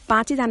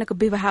 5 जनाको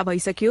विवाह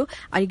भइसक्यो।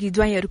 अनि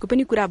ज्वाइँहरूको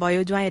पनि कुरा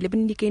भयो, ज्वाइँहरूले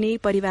पनि निकै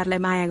नै परिवारलाई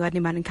माया गर्ने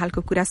भन्ने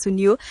खालको कुरा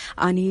सुनियो।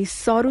 अनि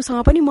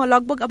सरुसँग पनि म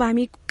लगभग अब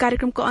हामी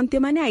कार्यक्रमको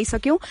अन्त्यमा नै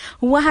आइसक्यौं।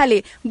 उहाँले,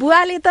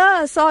 बुवाले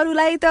त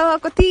सरुलाई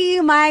त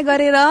कति माया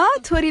गरेर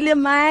छोरीले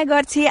माया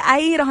गर्छे,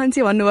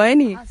 आइरहन्छे भन्नुभयो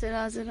नि। हजुर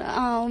हजुर,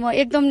 म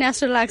एकदम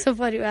नेचुरल लाग्छ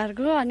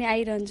परिवारको, अनि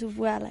आइरहन्छु।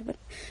 बुवालाई पनि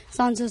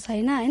सन्चो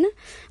छैन हैन।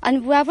 अनि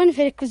बुवा पनि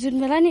फेरि जुन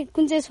बेला नि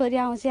कुन चाहिँ छोरी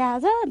आउँछ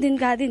आज,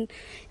 दिनका दिन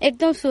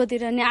एकदम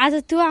सोधिरहने, आज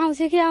त्यो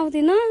आउँछ कि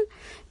आउँदिन,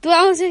 त्यो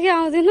आउँछ कि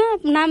आउँदिन,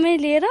 नामै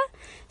लिएर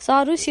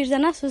सरू,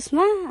 सिर्जना,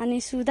 सुषमा, अनि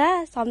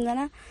सुधा,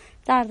 सम्झना,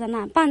 4 जना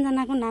 5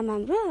 जनाको नाम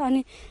हाम्रो।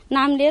 अनि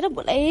नाम लिएर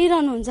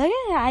बोलाइरहनुहुन्छ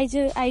क्या,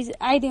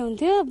 आइदिए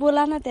हुन्थ्यो,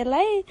 बोला न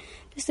त्यसलाई,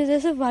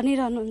 त्यस्तो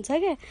भनिरहनुहुन्छ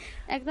क्या,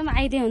 एकदम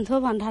आइदिए हुन्थ्यो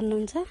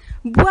भनिरहनुहुन्छ।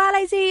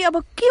 बुवालाई चाहिँ अब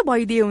के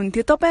भइदिए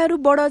हुन्थ्यो?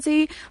 तपाईँहरूबाट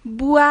चाहिँ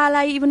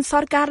बुवालाई, इभन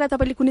सरकारलाई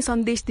तपाईँले कुनै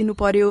सन्देश दिनु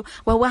पर्यो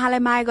वा उहाँलाई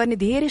माया गर्ने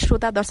धेरै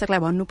श्रोता दर्शकलाई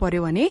भन्नु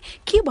पर्यो भने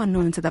के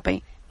भन्नुहुन्छ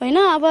तपाईँ? होइन,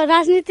 अब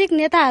राजनीतिक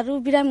नेताहरू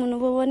बिराम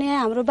हुनुभयो भने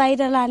हाम्रो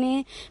बाहिर लाने,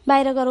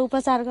 बाहिर गएर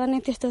उपचार गर्ने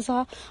त्यस्तो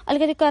छ।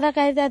 अलिकति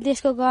कलाकारिता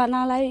देशको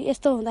गहनालाई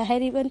यस्तो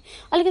हुँदाखेरि पनि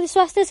अलिकति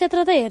स्वास्थ्य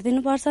क्षेत्र त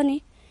हेरिदिनुपर्छ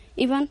नि।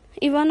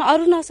 इभन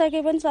अरू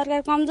नसके पनि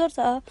सरकार कमजोर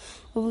छ,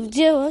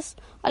 जे होस्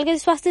अलिकति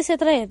स्वास्थ्य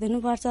क्षेत्र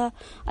हेरिदिनुपर्छ।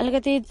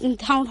 अलिकति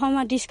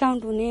ठाउँमा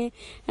डिस्काउन्ट हुने,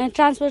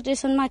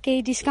 ट्रान्सपोर्टेसनमा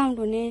केही डिस्काउन्ट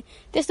हुने,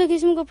 त्यस्तो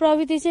किसिमको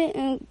प्रविधि चाहिँ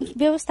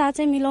व्यवस्था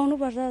चाहिँ मिलाउनु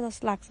पर्छ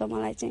जस्तो लाग्छ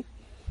मलाई चाहिँ।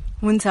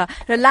 हुन्छ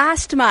र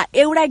लास्टमा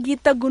एउटा गीत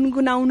त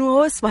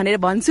गुनगुनाउनुहोस् भनेर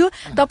भन्छु।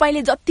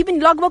 तपाईँले जति पनि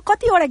लगभग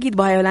कतिवटा गीत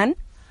भयो होला?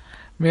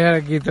 मेरा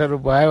गीतहरू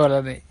भयो होला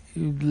नि,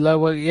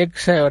 लगभग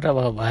 100वटा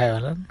भयो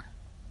होला।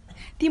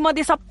 ती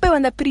मध्ये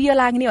सबैभन्दा प्रिय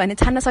लाग्ने भने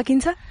छान्न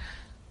सकिन्छ?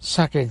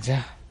 सकिन्छ।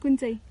 कुन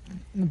चाहिँ?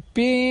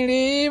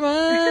 पिँढीमा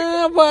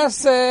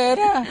बसेर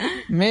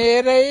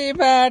मेरै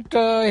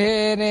बाटो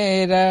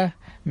हेरेर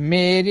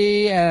मेरी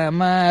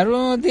आमा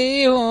रुँदी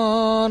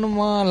हुन्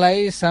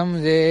मलाई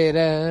सम्झेर,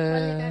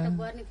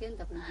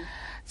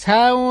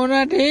 छाउन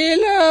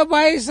ढिलो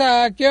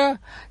भइसक्यो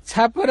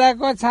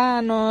छाप्राको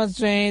छानो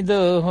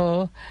चुइदो हो,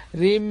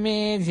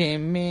 रिम्मी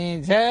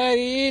झिम्मी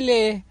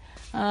झरीले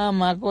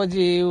आमाको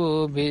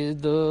जिउ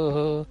भिज्दो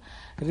हो,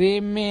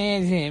 रिम्मी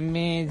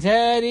झिम्मी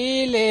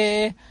झरीले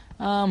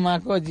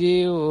आमाको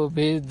जिउ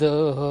भिज्दो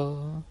हो।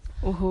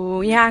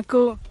 ओहो,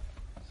 यहाँको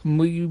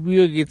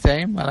यो गीत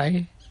चाहिँ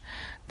मलाई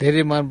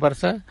धेरै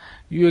मनपर्छ।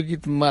 यो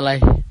गीत मलाई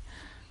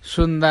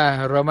सुन्दा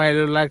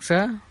रमाइलो लाग्छ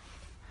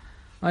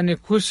अनि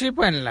खुसी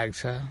पनि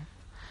लाग्छ।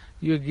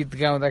 यो गीत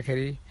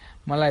गाउँदाखेरि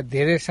मलाई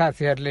धेरै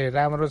साथीहरूले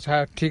राम्रो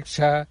छ, ठिक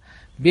छ,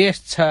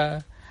 बेस्ट छ,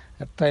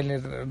 तैँले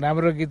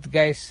राम्रो गीत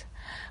गाइस्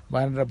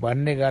भनेर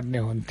भन्ने गर्ने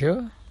हुन्थ्यो।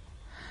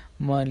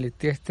 मैले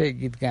त्यस्तै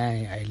गीत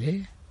गाएँ। अहिले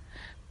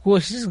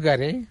कोसिस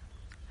गरेँ,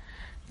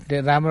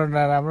 राम्रो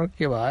नराम्रो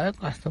के भयो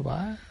कस्तो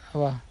भयो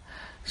अब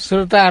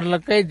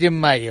श्रोताहरूलाई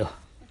जिम्मा यो।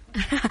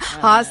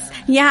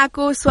 हस्,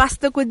 यहाँको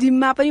स्वास्थ्यको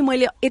जिम्मा पनि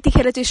मैले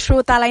यतिखेर चाहिँ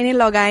श्रोतालाई नै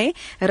लगाएँ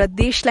र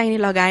देशलाई नै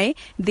लगाएँ।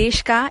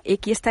 देशका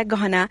एक यस्ता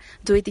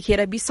गहना जो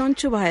यतिखेर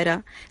बिसन्चो भएर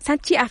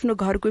साँच्ची आफ्नो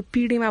घरको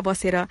पिँढीमा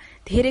बसेर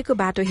धेरैको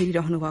बाटो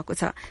हेरिरहनु भएको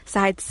छ।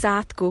 सायद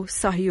साथको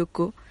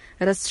सहयोगको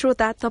र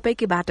श्रोता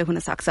तपाईँकै बाटो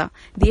हुन सक्छ।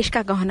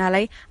 देशका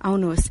गहनालाई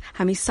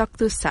आउनुहोस् हामी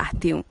सक्दो साथ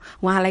दिउँ।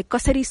 उहाँलाई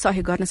कसरी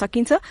सहयोग गर्न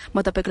सकिन्छ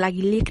म तपाईँको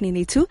लागि लेख्ने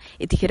नै छु।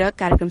 यतिखेर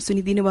कार्यक्रम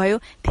सुनिदिनु भयो,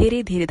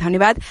 धेरै धेरै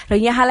धन्यवाद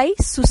र यहाँलाई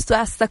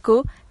सुस्वास्थ्यको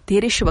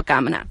धेरै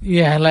शुभकामना।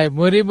 यहाँलाई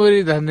मोरी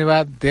मोरी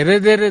धन्यवाद, धेरै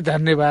धेरै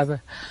धन्यवाद।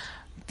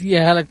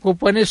 यहाँलाई को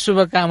पनि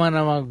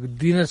शुभकामनामा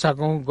दिन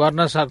सकौँ,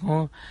 गर्न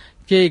सकौँ,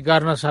 केही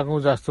गर्न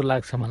सकौँ जस्तो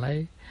लाग्छ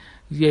मलाई।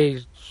 यही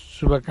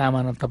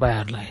शुभकामना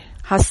तपाईँहरूलाई।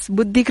 हस्,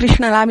 बुद्धि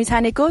कृष्ण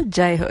लामिछानेको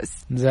जय होस्।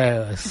 जय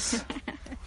होस्।